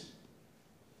E's.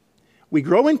 We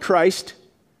grow in Christ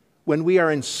when we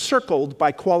are encircled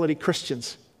by quality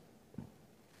Christians.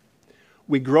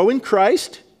 We grow in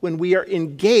Christ when we are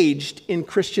engaged in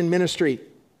Christian ministry.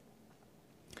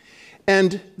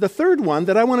 And the third one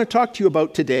that I want to talk to you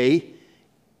about today,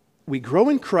 we grow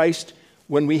in Christ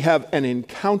when we have an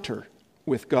encounter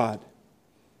with God.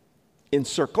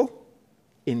 Encircle,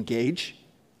 engage,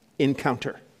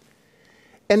 encounter.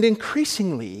 And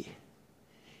increasingly,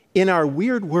 in our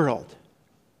weird world,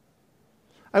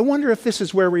 I wonder if this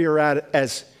is where we are at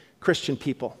as Christian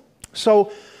people.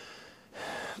 So,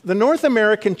 the North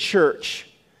American church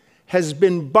has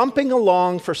been bumping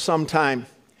along for some time.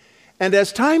 And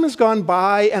as time has gone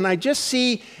by, and I just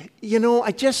see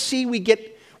we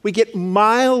get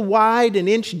mile wide and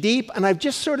inch deep, and I've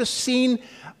just sort of seen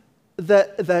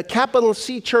the capital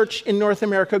C church in North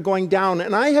America going down.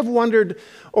 And I have wondered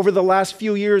over the last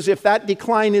few years if that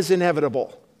decline is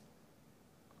inevitable.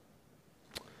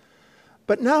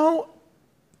 But now,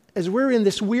 as we're in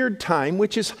this weird time,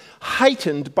 which is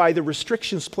heightened by the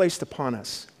restrictions placed upon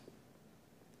us,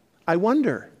 I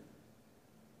wonder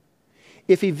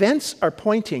if events are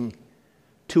pointing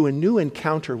to a new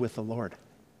encounter with the Lord.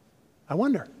 I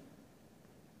wonder.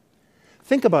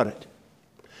 Think about it.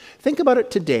 Think about it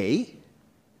today,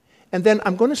 and then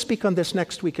I'm going to speak on this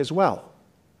next week as well.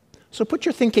 So put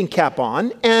your thinking cap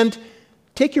on and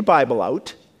take your Bible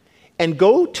out and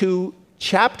go to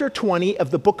chapter 20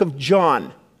 of the book of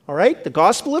John. All right? The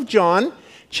Gospel of John,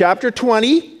 chapter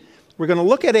 20. We're going to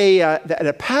look at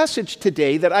a passage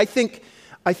today that I think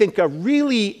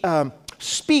really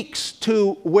speaks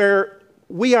to where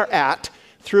we are at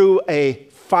through a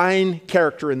fine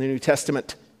character in the New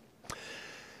Testament.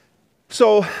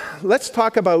 So let's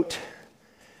talk about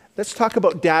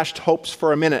dashed hopes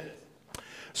for a minute.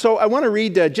 So I want to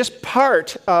read just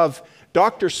part of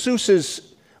Dr.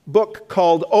 Seuss's book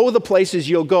called Oh, the Places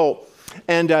You'll Go.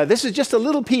 And this is just a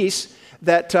little piece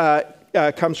that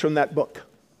comes from that book.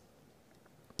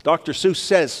 Dr. Seuss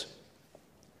says,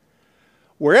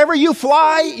 "Wherever you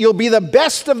fly, you'll be the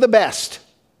best of the best.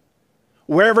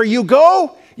 Wherever you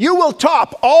go, you will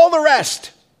top all the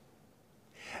rest.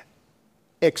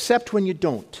 Except when you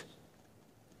don't.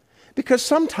 Because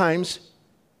sometimes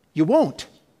you won't.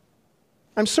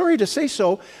 I'm sorry to say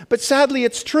so, but sadly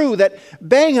it's true that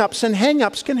bang-ups and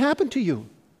hang-ups can happen to you.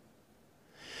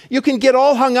 You can get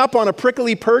all hung up on a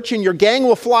prickly perch and your gang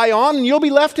will fly on and you'll be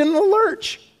left in the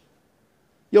lurch.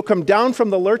 You'll come down from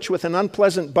the lurch with an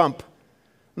unpleasant bump,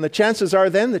 and the chances are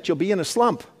then that you'll be in a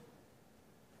slump.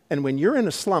 And when you're in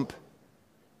a slump,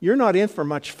 you're not in for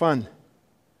much fun.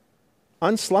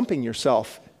 Unslumping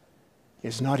yourself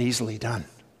is not easily done."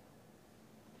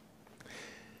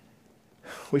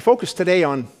 We focus today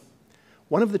on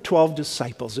one of the 12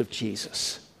 disciples of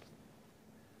Jesus,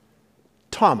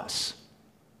 Thomas.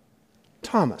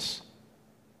 Thomas.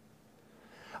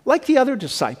 Like the other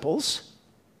disciples,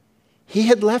 he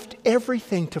had left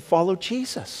everything to follow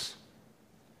Jesus.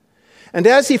 And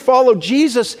as he followed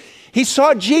Jesus, he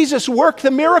saw Jesus work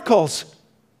the miracles.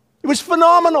 It was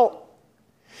phenomenal.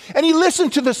 And he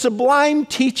listened to the sublime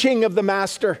teaching of the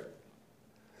Master.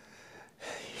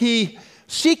 He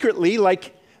secretly,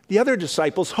 like the other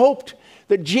disciples, hoped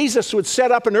that Jesus would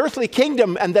set up an earthly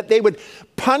kingdom and that they would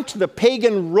punt the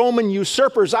pagan Roman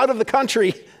usurpers out of the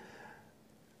country.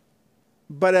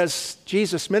 But as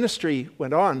Jesus' ministry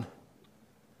went on,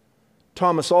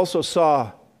 Thomas also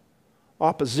saw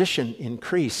opposition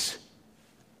increase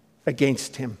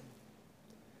against him.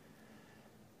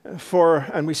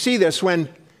 And we see this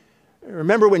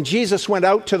remember when Jesus went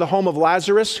out to the home of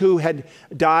Lazarus who had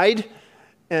died,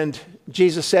 and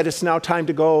Jesus said, "It's now time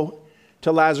to go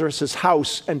to Lazarus'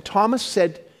 house." And Thomas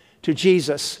said to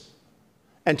Jesus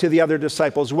and to the other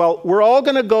disciples, "Well, we're all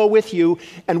going to go with you,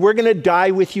 and we're going to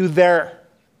die with you there."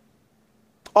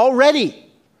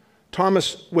 Already,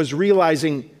 Thomas was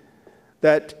realizing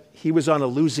that he was on a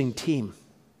losing team.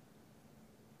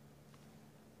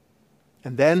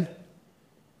 And then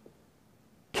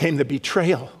came the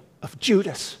betrayal of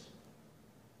Judas.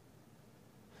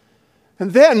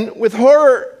 And then, with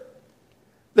horror,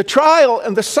 the trial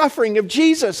and the suffering of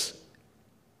Jesus.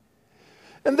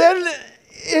 And then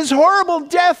his horrible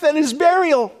death and his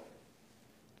burial.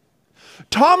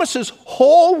 Thomas's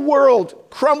whole world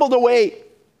crumbled away.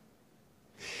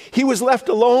 He was left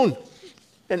alone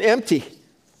and empty.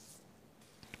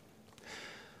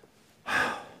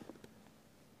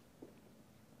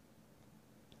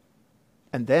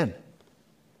 And then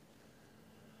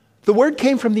the word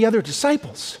came from the other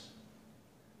disciples.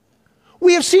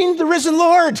 "We have seen the risen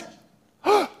Lord."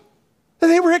 And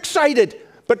they were excited.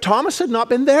 But Thomas had not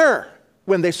been there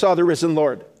when they saw the risen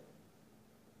Lord.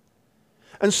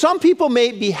 And some people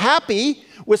may be happy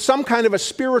with some kind of a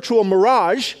spiritual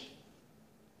mirage,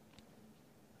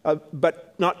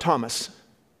 but not Thomas.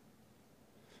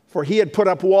 For he had put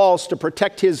up walls to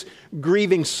protect his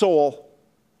grieving soul.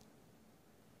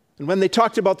 And when they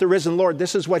talked about the risen Lord,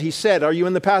 this is what he said. Are you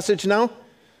in the passage now?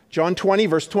 John 20,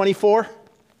 verse 24.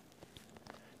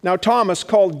 "Now Thomas,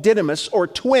 called Didymus, or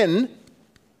twin,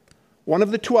 one of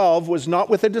the 12, was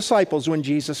not with the disciples when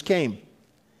Jesus came.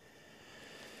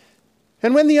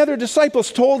 And when the other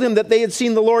disciples told him that they had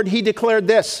seen the Lord, he declared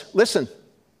this." Listen,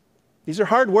 these are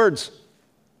hard words.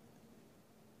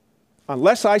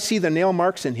 "Unless I see the nail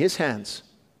marks in his hands,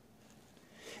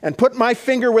 and put my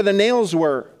finger where the nails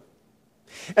were,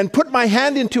 and put my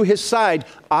hand into his side,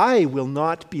 I will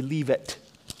not believe it."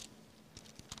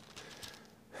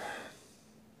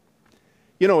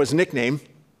 You know his nickname.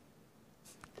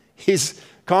 He's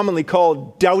commonly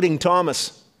called Doubting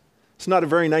Thomas. It's not a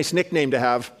very nice nickname to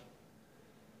have.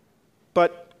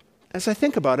 But as I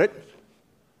think about it,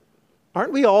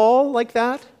 aren't we all like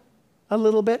that a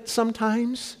little bit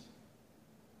sometimes?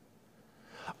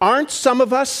 Aren't some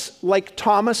of us like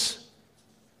Thomas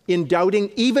in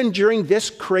doubting even during this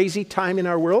crazy time in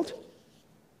our world?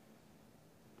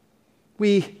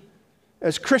 We,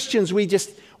 as Christians, we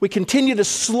continue to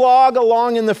slog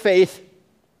along in the faith,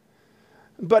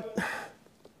 but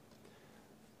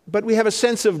we have a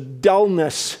sense of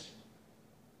dullness,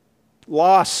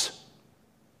 loss,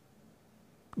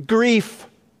 grief.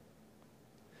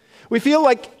 We feel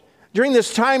like during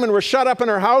this time when we're shut up in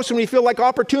our house and we feel like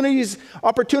opportunities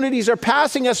are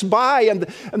passing us by, and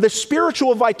the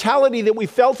spiritual vitality that we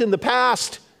felt in the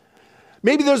past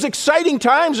Maybe those exciting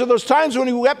times or those times when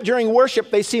we wept during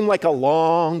worship, they seem like a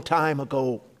long time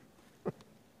ago.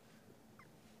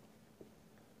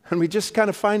 And we just kind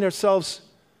of find ourselves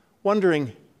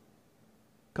wondering,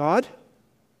 God,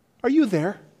 are you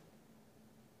there?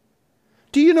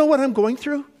 Do you know what I'm going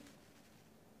through?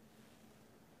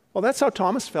 Well, that's how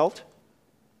Thomas felt.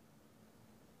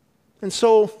 And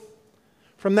so,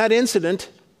 from that incident,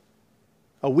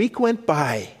 a week went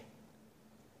by.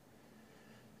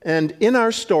 And in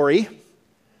our story,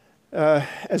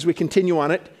 as we continue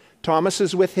on it, Thomas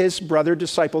is with his brother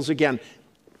disciples again.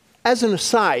 As an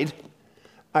aside,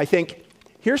 I think,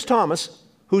 here's Thomas,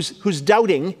 who's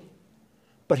doubting,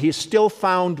 but he's still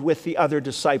found with the other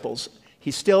disciples.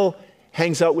 He still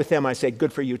hangs out with them. I say,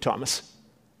 good for you, Thomas.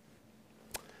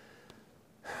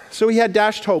 So he had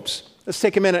dashed hopes. Let's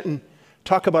take a minute and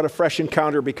talk about a fresh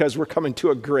encounter because we're coming to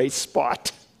a great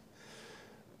spot.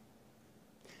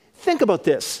 Think about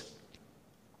this.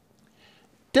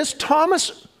 Does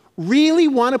Thomas really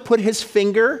want to put his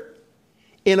finger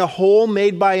in a hole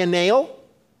made by a nail?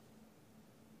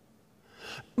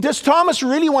 Does Thomas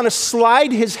really want to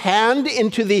slide his hand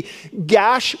into the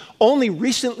gash only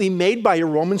recently made by a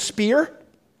Roman spear?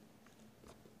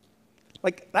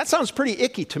 Like, that sounds pretty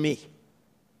icky to me.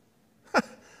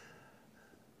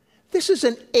 This is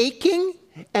an aching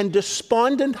and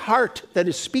despondent heart that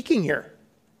is speaking here.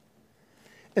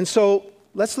 And so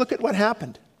let's look at what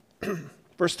happened.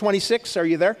 Verse 26, are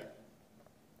you there?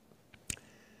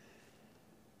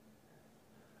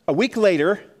 A week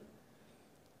later,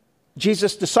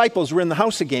 Jesus' disciples were in the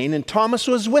house again, and Thomas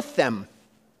was with them.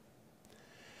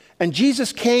 And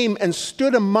Jesus came and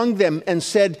stood among them and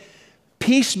said,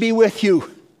 "Peace be with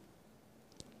you."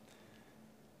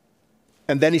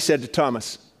 And then he said to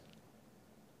Thomas,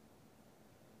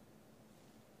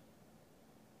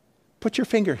 "Put your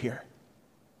finger here.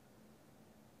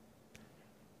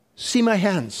 See my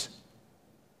hands.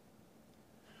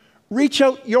 Reach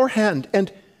out your hand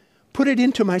and put it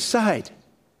into my side.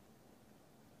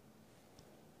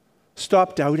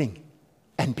 Stop doubting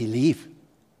and believe."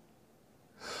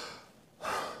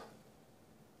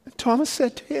 And Thomas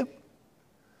said to him,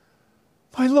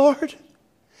 "My Lord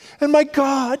and my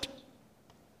God."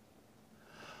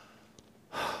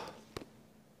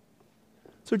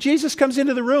 So Jesus comes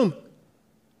into the room.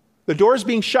 The door's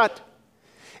being shut.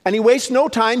 And he wastes no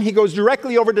time. He goes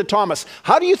directly over to Thomas.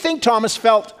 How do you think Thomas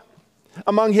felt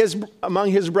among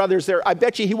his brothers there? I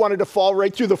bet you he wanted to fall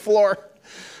right through the floor.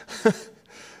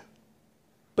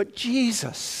 But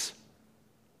Jesus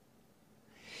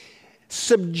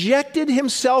subjected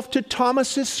himself to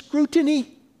Thomas's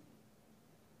scrutiny.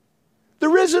 The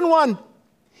risen one.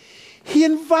 He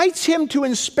invites him to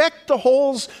inspect the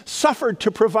holes suffered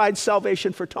to provide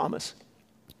salvation for Thomas.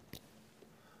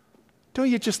 Don't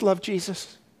you just love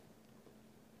Jesus?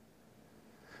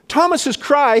 Thomas's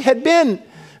cry had been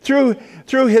through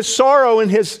his sorrow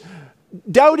and his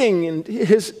doubting and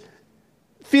his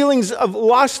feelings of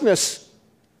lostness.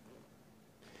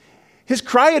 His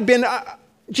cry had been,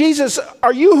 "Jesus,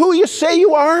 are you who you say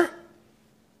you are?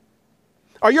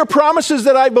 Are your promises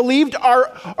that I believed,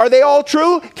 are they all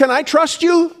true? Can I trust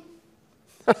you?"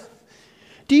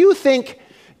 Do you think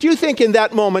in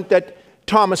that moment that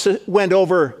Thomas went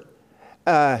over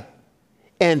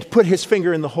and put his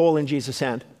finger in the hole in Jesus'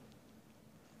 hand?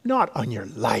 Not on your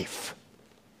life.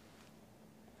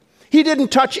 He didn't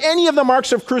touch any of the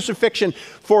marks of crucifixion,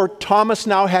 for Thomas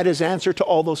now had his answer to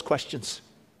all those questions.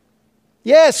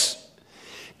 Yes,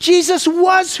 Jesus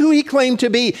was who he claimed to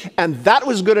be, and that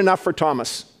was good enough for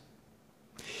Thomas.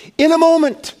 In a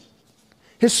moment,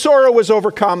 his sorrow was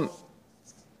overcome,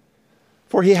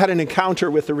 for he had an encounter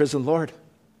with the risen Lord.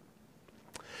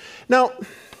 Now,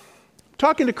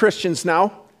 talking to Christians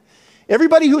now,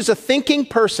 everybody who's a thinking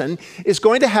person is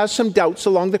going to have some doubts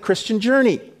along the Christian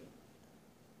journey.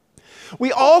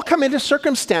 We all come into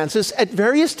circumstances at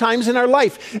various times in our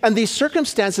life, and these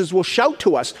circumstances will shout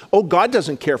to us, "Oh, God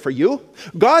doesn't care for you.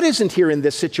 God isn't here in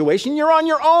this situation. You're on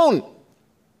your own."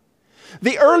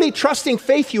 The early trusting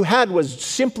faith you had was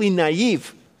simply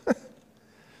naive.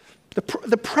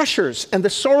 The pressures and the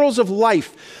sorrows of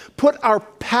life put our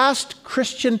past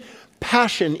Christian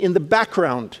passion in the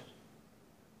background.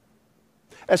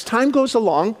 As time goes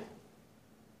along,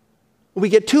 we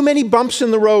get too many bumps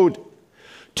in the road,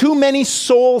 too many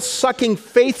soul-sucking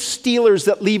faith stealers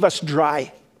that leave us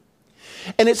dry.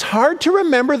 And it's hard to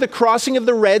remember the crossing of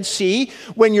the Red Sea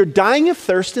when you're dying of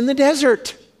thirst in the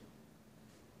desert.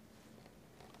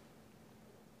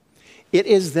 It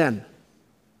is then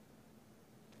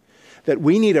that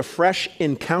we need a fresh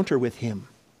encounter with him.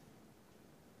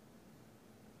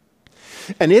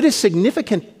 And it is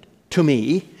significant to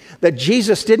me that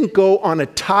Jesus didn't go on a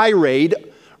tirade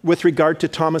with regard to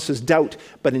Thomas's doubt,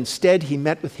 but instead he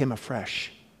met with him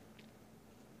afresh.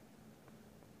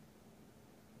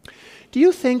 Do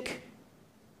you think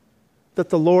that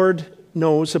the Lord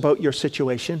knows about your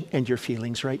situation and your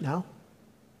feelings right now?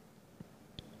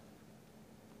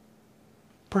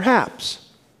 Perhaps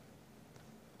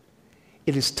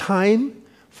it is time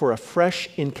for a fresh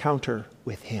encounter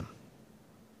with him.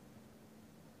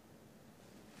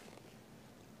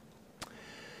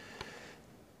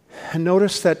 And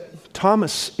notice that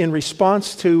Thomas, in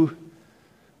response to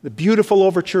the beautiful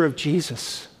overture of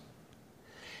Jesus,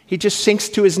 he just sinks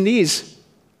to his knees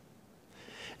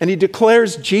and he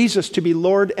declares Jesus to be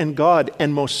Lord and God.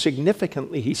 And most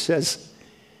significantly, he says,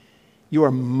 "You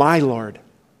are my Lord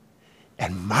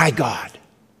and my God."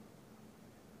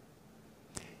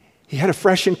 He had a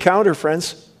fresh encounter,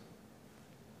 friends.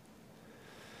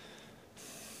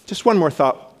 Just one more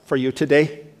thought for you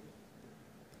today.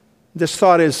 This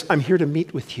thought is, I'm here to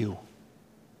meet with you.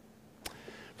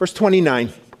 Verse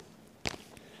 29.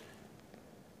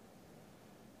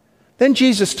 Then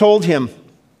Jesus told him,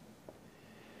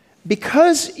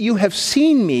 "Because you have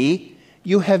seen me,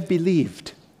 you have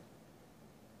believed.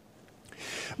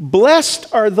 Blessed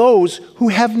are those who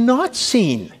have not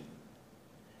seen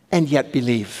and yet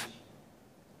believe."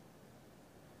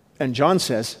 And John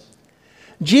says,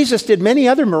 Jesus did many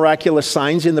other miraculous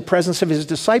signs in the presence of his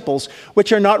disciples,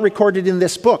 which are not recorded in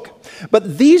this book.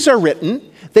 But these are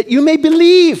written that you may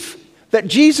believe that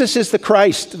Jesus is the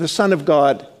Christ, the Son of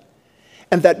God,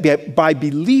 and that by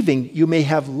believing you may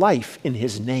have life in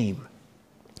his name.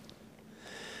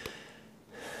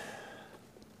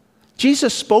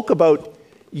 Jesus spoke about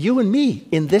you and me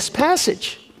in this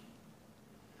passage.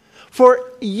 For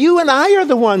you and I are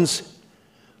the ones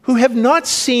who have not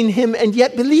seen him and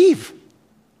yet believe.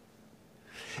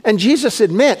 And Jesus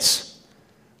admits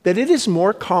that it is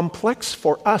more complex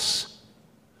for us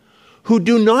who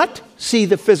do not see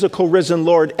the physical risen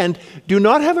Lord and do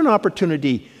not have an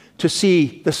opportunity to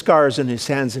see the scars in his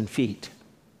hands and feet.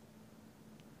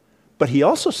 But he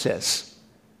also says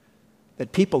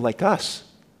that people like us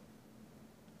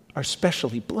are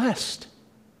specially blessed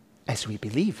as we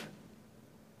believe.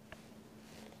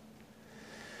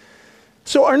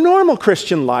 So our normal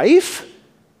Christian life,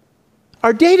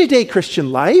 our day-to-day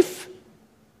Christian life,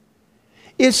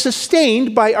 is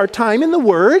sustained by our time in the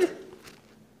Word,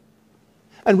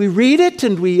 and we read it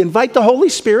and we invite the Holy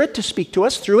Spirit to speak to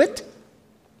us through it.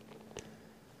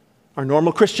 Our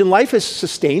normal Christian life is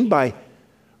sustained by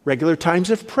regular times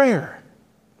of prayer,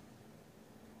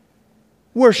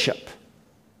 worship,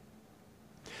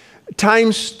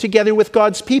 times together with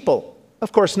God's people.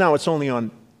 Of course, now it's only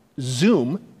on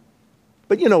Zoom,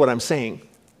 but you know what I'm saying.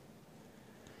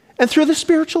 And through the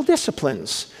spiritual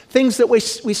disciplines, things that we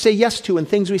say yes to and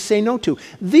things we say no to.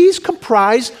 These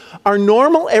comprise our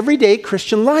normal, everyday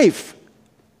Christian life.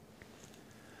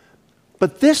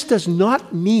 But this does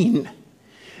not mean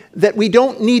that we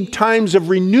don't need times of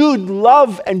renewed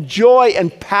love and joy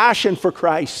and passion for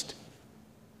Christ.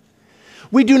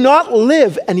 We do not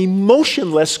live an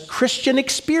emotionless Christian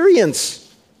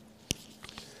experience.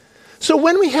 So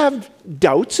when we have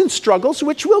doubts and struggles,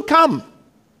 which will come,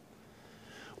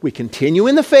 we continue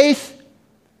in the faith,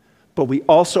 but we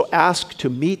also ask to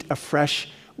meet afresh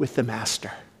with the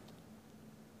Master.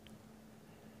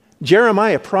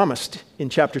 Jeremiah promised in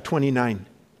chapter 29,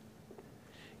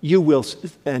 you will,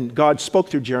 and God spoke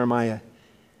through Jeremiah,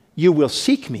 you will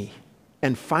seek me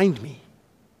and find me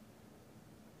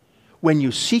when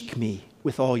you seek me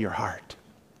with all your heart.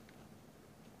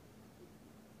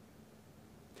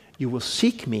 You will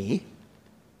seek me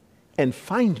and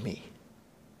find me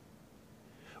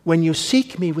when you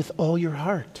seek me with all your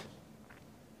heart.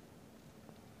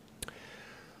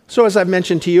 So as I've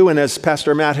mentioned to you, and as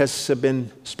Pastor Matt has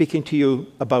been speaking to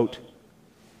you about,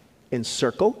 be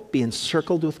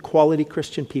encircled with quality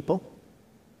Christian people.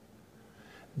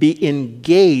 Be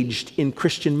engaged in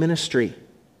Christian ministry.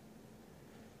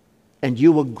 And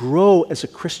you will grow as a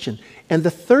Christian. And the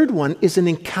third one is an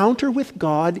encounter with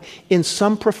God in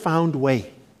some profound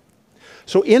way.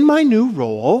 So in my new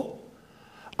role,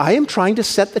 I am trying to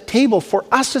set the table for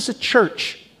us as a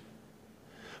church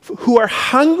who are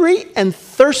hungry and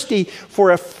thirsty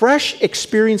for a fresh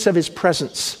experience of his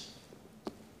presence.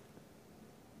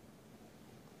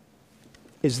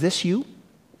 Is this you?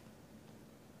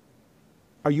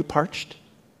 Are you parched?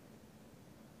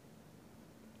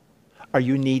 Are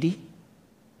you needy?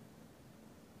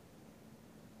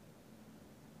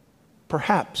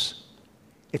 Perhaps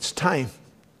it's time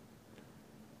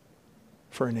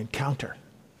for an encounter.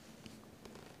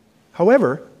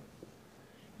 However,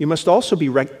 you must also be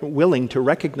willing to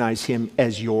recognize him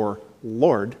as your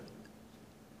Lord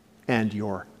and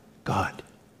your God.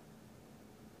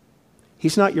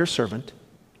 He's not your servant.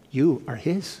 You are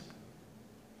his.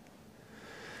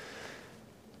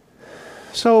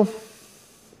 So,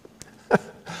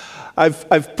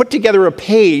 I've put together a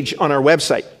page on our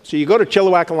website. So you go to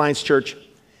Chilliwack Alliance Church,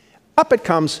 up it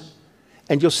comes,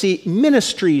 and you'll see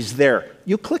ministries there.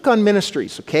 You click on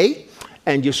ministries, okay?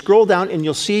 And you scroll down and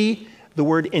you'll see the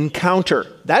word encounter.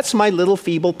 That's my little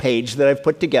feeble page that I've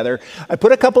put together. I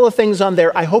put a couple of things on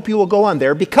there. I hope you will go on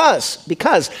there because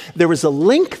there is a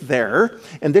link there,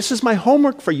 and this is my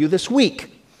homework for you this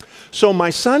week. So my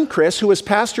son, Chris, who is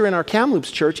pastor in our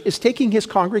Kamloops church, is taking his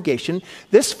congregation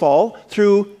this fall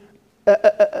through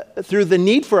the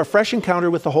need for a fresh encounter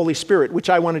with the Holy Spirit, which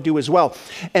I want to do as well.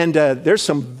 And there's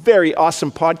some very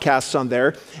awesome podcasts on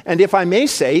there. And if I may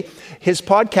say, his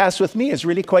podcast with me is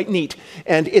really quite neat.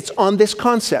 And it's on this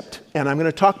concept. And I'm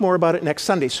going to talk more about it next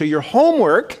Sunday. So your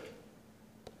homework,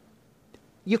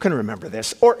 you can remember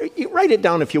this, or you write it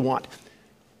down if you want.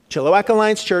 Chilliwack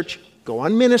Alliance Church, go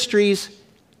on ministries,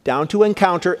 down to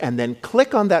encounter, and then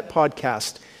click on that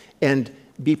podcast and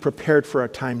be prepared for our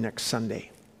time next Sunday.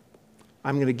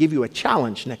 I'm going to give you a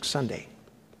challenge next Sunday.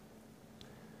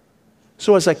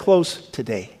 So as I close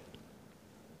today,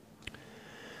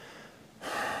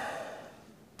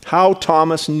 how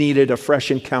Thomas needed a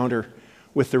fresh encounter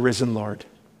with the risen Lord.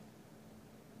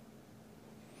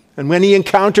 And when he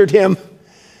encountered him,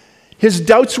 his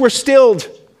doubts were stilled.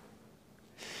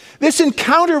 This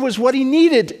encounter was what he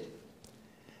needed,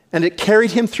 and it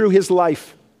carried him through his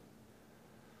life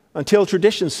until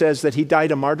tradition says that he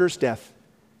died a martyr's death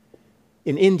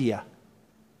in India,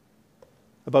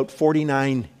 about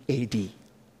 49 AD.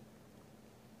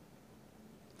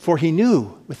 For he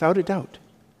knew, without a doubt,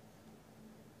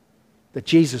 that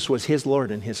Jesus was his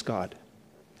Lord and his God.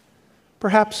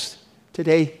 Perhaps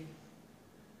today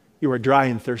you are dry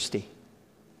and thirsty.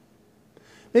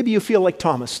 Maybe you feel like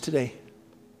Thomas today.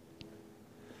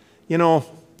 You know,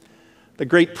 the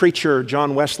great preacher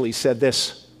John Wesley said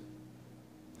this: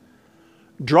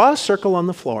 draw a circle on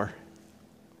the floor,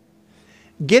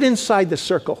 get inside the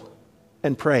circle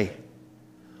and pray,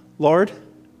 Lord,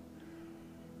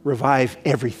 revive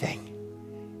everything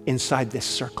inside this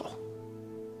circle.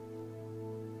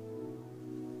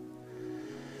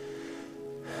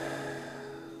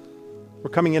 We're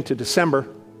coming into December.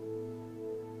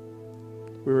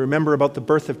 We remember about the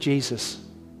birth of Jesus.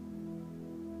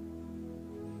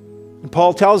 And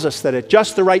Paul tells us that at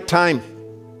just the right time,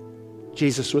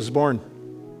 Jesus was born.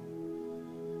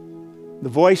 The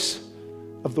voice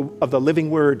of the living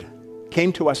Word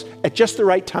came to us at just the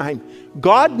right time.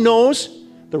 God knows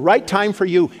the right time for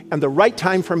you and the right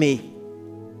time for me.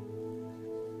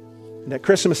 And at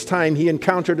Christmas time, he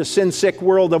encountered a sin-sick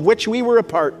world of which we were a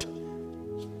part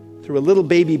through a little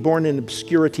baby born in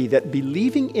obscurity, that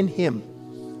believing in him,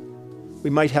 we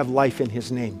might have life in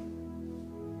his name.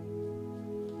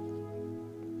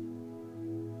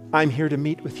 I'm here to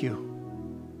meet with you.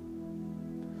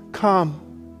 Come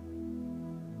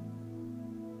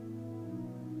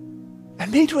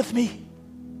and meet with me.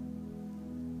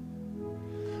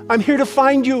 I'm here to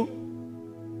find you.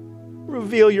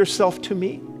 Reveal yourself to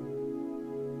me.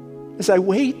 As I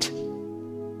wait,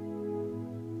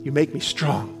 you make me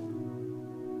strong.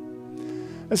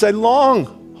 As I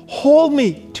long, hold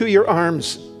me to your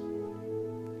arms.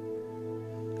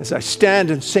 As I stand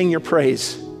and sing your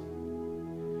praise,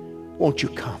 won't you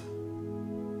come?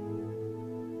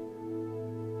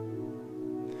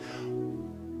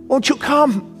 Won't you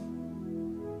come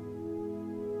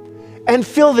and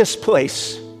fill this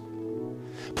place?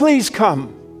 Please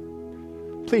come.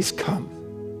 Please come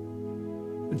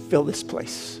and fill this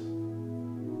place.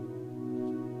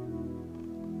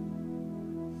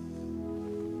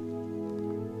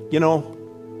 You know,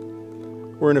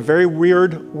 we're in a very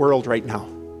weird world right now.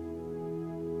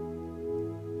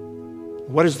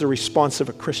 What is the response of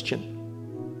a Christian?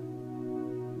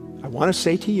 I want to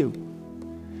say to you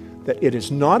that it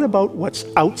is not about what's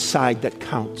outside that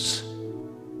counts.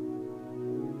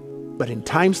 But in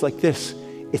times like this,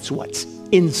 it's what's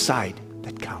inside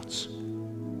that counts.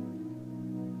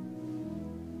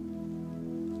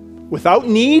 Without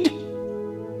need,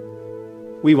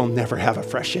 we will never have a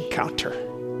fresh encounter.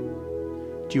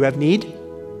 Do you have need?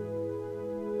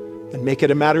 Then make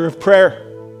it a matter of prayer.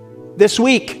 This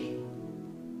week,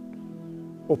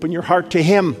 open your heart to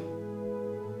him.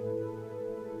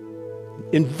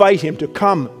 Invite him to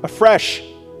come afresh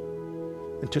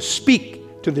and to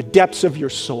speak to the depths of your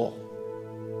soul.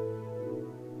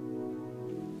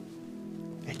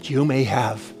 And you may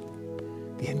have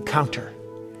the encounter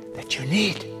that you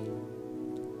need.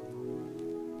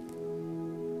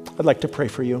 I'd like to pray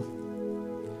for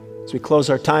you as we close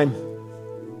our time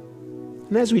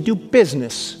and as we do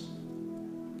business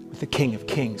with the King of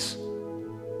Kings.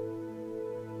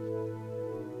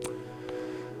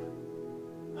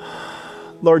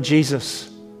 Lord Jesus,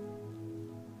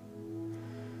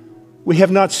 we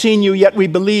have not seen you, yet we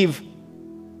believe.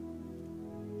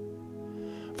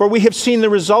 For we have seen the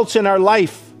results in our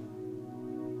life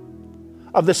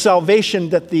of the salvation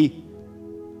that the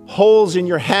holes in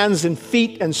your hands and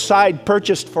feet and side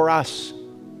purchased for us.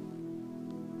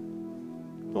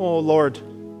 Oh Lord,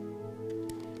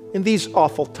 in these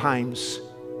awful times,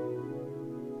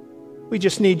 we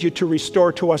just need you to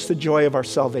restore to us the joy of our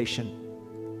salvation.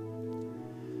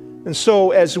 And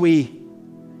so as we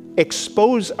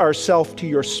expose ourselves to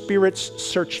your Spirit's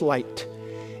searchlight,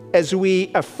 as we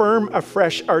affirm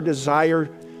afresh our desire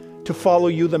to follow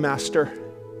you, the Master,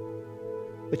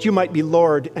 that you might be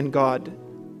Lord and God,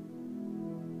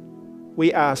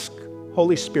 we ask,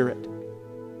 Holy Spirit,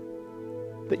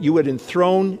 that you would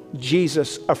enthrone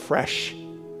Jesus afresh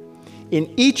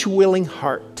in each willing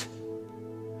heart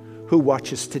who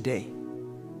watches today.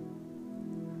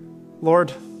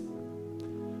 Lord,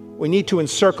 we need to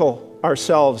encircle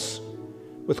ourselves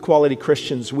with quality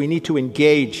Christians. We need to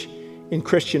engage in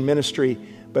Christian ministry,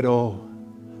 but oh,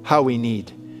 how we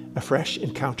need a fresh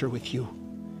encounter with you.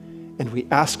 And we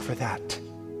ask for that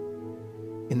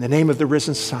in the name of the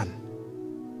risen Son,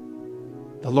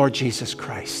 the Lord Jesus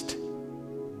Christ.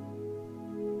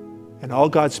 And all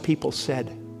God's people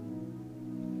said,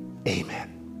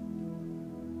 Amen.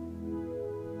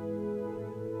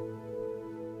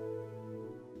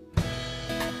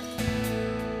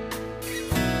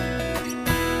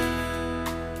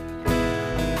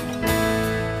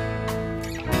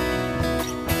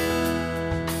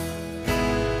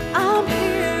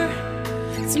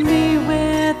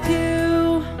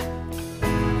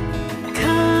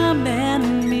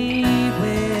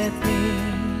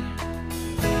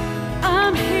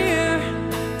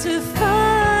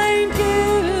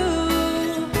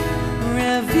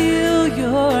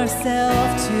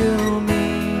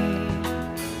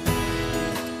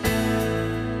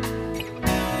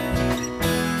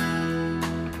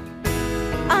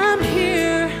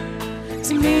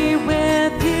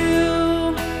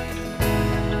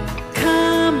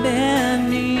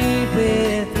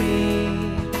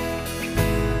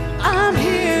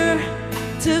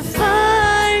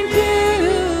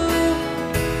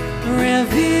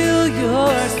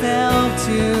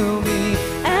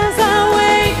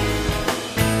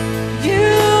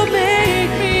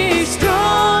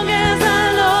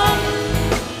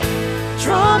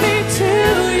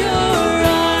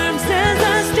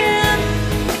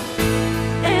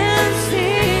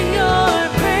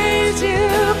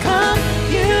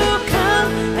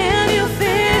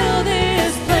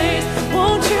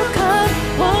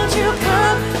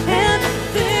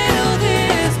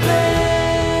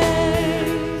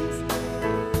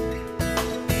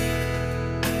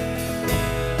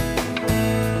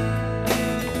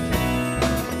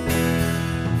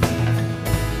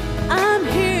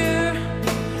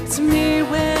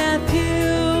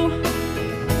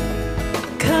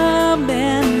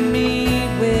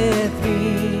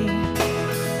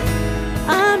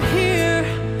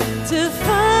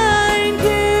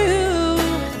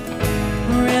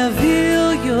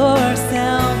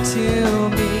 Yourself to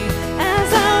me.